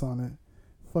comments on it.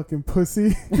 Fucking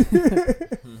pussy.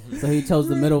 So he chose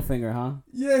the middle finger, huh?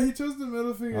 Yeah, he chose the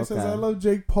middle finger. Okay. Says I love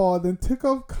Jake Paul. Then took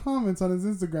off comments on his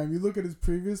Instagram. You look at his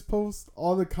previous post.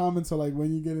 All the comments are like,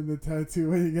 "When you get in the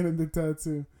tattoo? When you get in the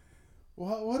tattoo?"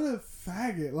 What a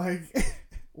faggot! Like.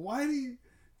 Why do you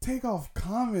take off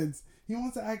comments? He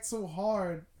wants to act so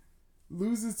hard,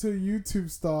 loses to a YouTube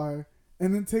star,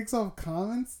 and then takes off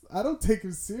comments? I don't take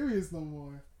him serious no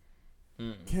more.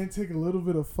 Can't take a little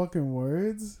bit of fucking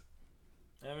words?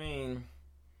 I mean,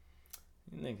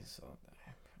 niggas saw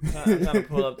that. I'm trying to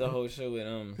pull up the whole show with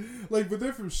Like, but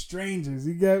they're from strangers,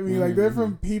 you get me? Like, they're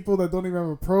from people that don't even have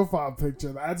a profile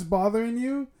picture. That's bothering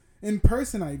you? In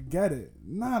person, I get it.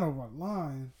 Not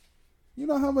online. You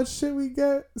know how much shit we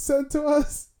get sent to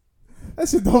us? That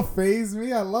shit don't faze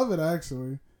me. I love it,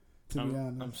 actually. To be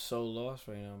honest. I'm so lost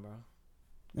right now, bro.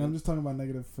 Yeah, I'm just talking about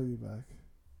negative feedback.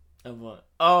 Of what?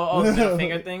 Oh, the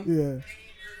finger thing?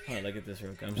 Yeah. Oh, look at this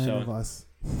real quick. I'm showing. Us.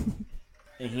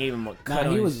 And he even cut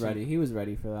on he his was ready. He was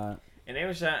ready for that. And they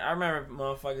were trying. I remember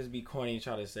motherfuckers be corny and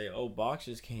try to say, "Oh,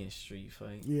 boxers can't street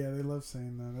fight." Yeah, they love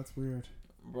saying that. That's weird.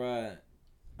 Bruh,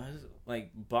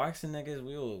 like boxing niggas,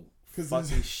 we will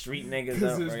fucking street niggas up.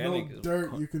 Because there's no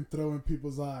dirt you can throw in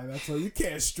people's eye. That's why you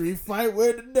can't street fight.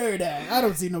 Where the dirt at? I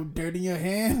don't see no dirt in your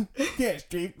hand. You can't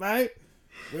street fight.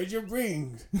 Where's your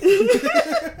rings?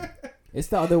 It's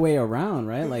the other way around,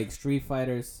 right? Like street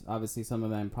fighters, obviously some of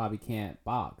them probably can't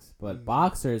box, but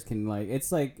boxers can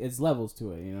it's levels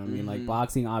to it. You know what I mean? Like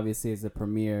boxing obviously is the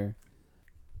premier.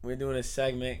 We're doing a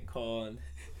segment called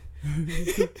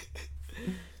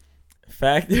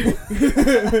Fact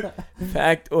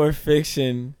or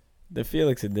Fiction, the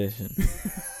Felix edition.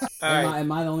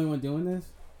 Am I the only one doing this?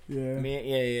 Yeah.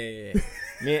 Me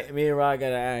and Rod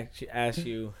gotta ask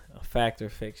you a fact or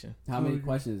fiction. How many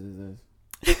questions is this?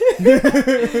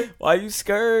 Why you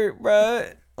scared,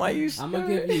 bruh? Why you scared?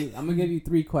 I'm gonna give you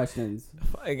 3 questions.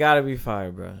 It gotta be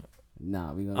 5, bro.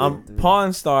 Nah, we gonna. I'm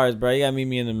Pawn Stars, bro. You gotta meet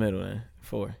me in the middle, man.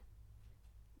 4.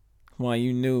 Come on,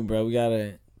 you knew, bro. We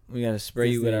gotta spray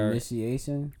you with our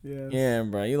initiation. Yeah,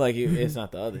 bro. It's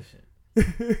not the other shit.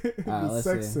 Let's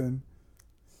sexing.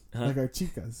 Like our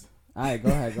chicas. All right, go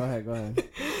ahead.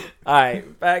 All right,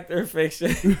 fact or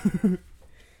fiction?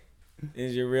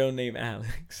 Is your real name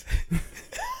Alex?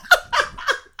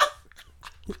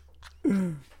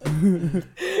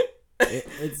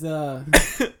 It's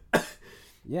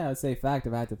yeah, I'd say fact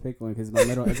if I had to pick one because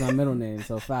it's my middle name,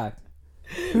 so fact.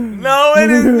 No, it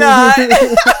is not.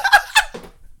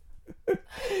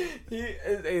 He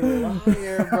is a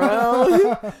liar,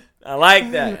 bro. I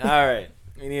like that. All right.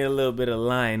 We need a little bit of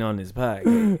lying on this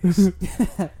podcast.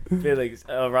 Felix,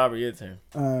 Robert, your turn.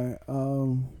 All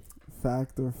right.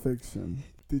 Fact or fiction?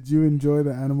 Did you enjoy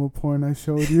the animal porn I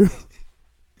showed you?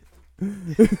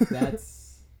 It's.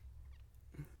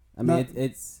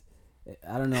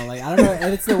 I don't know. Like I don't know if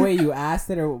it's the way you asked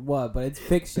it or what, but it's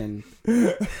fiction.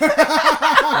 You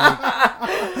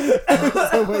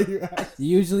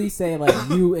usually say like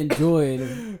you enjoyed,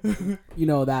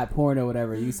 that porn or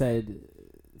whatever. You said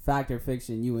fact or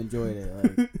fiction. You enjoyed it.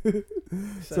 Like,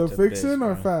 so fiction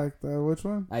or fact? Which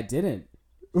one? I didn't.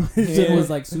 It was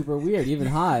like super weird, even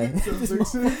high.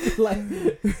 Felix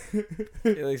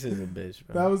is a bitch,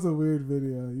 bro. That was a weird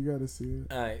video. You gotta see it.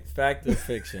 All right, fact or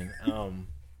fiction?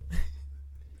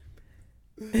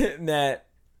 That.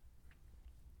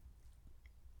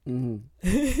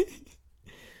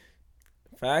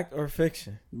 Fact or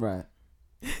fiction? Right.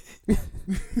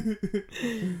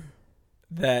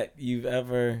 That you've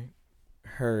ever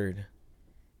heard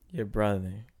your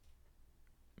brother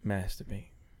masturbate.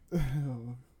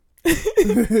 I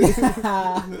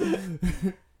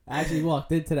actually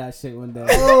walked into that shit one day. I'm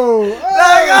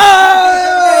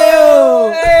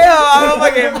a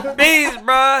fucking beast,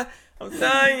 bro. I'm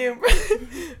telling you, bro.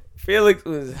 Felix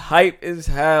was hype as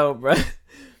hell, bro.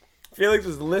 Felix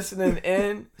was listening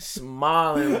in,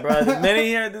 smiling, bro. The minute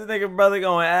he heard this nigga brother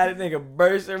going at it, nigga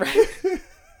bursting right.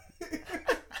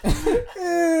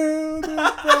 Ew,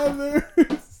 the brothers.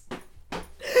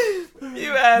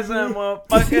 You asshole,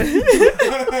 motherfucker.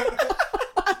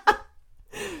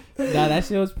 Nah, that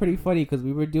shit was pretty funny because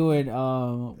we were doing you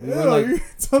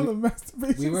tell the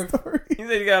masturbation story. You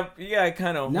said you got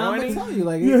kind of nah, horny. I'm gonna tell you,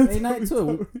 like, ain't nothing to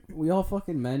it. We all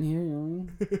fucking men here, you know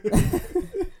what I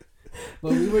mean?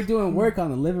 But we were doing work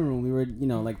on the living room. We were,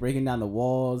 like breaking down the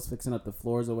walls, fixing up the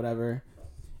floors or whatever.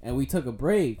 And we took a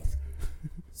break.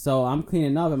 So I'm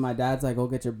cleaning up and my dad's like, go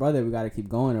get your brother. We got to keep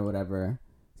going or whatever.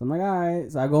 So I'm like, all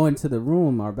right. So I go into the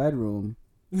room, our bedroom.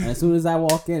 And as soon as I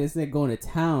walk in, this nigga going to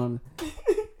town.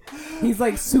 He's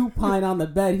like supine on the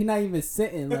bed. He's not even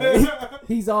sitting. Like,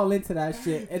 he's all into that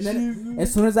shit. And then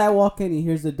as soon as I walk in, he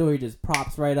hears the door. He just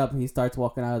props right up and he starts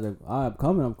walking out. I was like,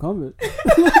 I'm coming.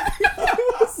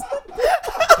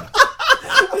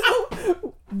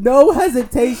 No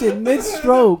hesitation,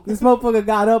 mid-stroke. This motherfucker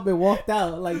got up and walked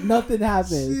out. Like, nothing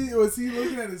happened. Was he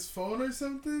looking at his phone or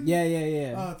something?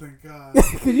 Yeah. Oh, thank God.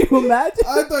 Could you imagine?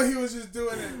 I thought he was just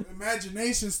doing it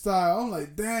imagination style. I'm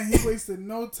like, damn, he wasted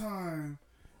no time.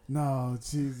 No,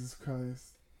 Jesus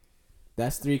Christ.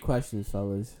 That's 3 questions,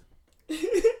 fellas. I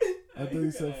thought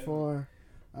you said 4.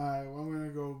 Alright, well, I'm going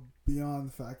to go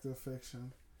beyond fact or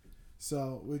fiction.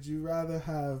 So, would you rather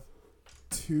have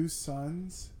 2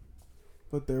 sons,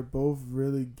 but they're both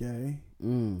really gay,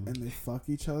 and they fuck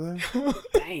each other?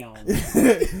 Damn.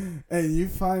 And you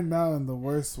find out in the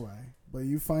worst way, but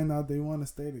you find out they want to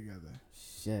stay together.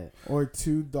 Shit. Or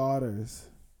 2 daughters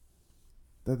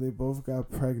that they both got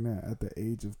pregnant at the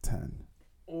age of 10.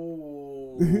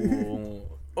 Oh.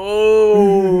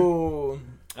 Oh.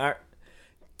 Right.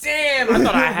 Damn, I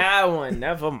thought I had one.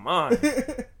 Never mind.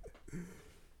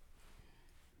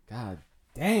 God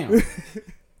damn.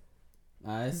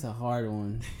 It's a hard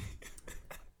one.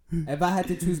 If I had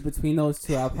to choose between those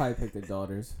 2, I'd probably pick the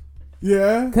daughters.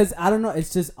 Yeah? Because, I don't know,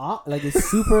 it's just, like, it's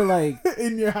super, like...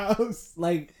 in your house.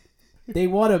 Like, they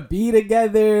want to be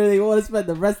together. They want to spend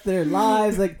the rest of their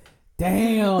lives. Like,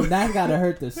 damn, that gotta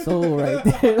hurt the soul right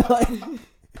there. Like,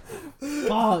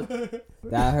 Fuck.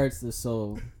 That hurts the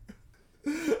soul.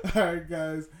 Alright,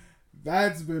 guys.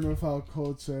 That's been Without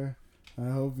Culture. I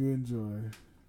hope you enjoy.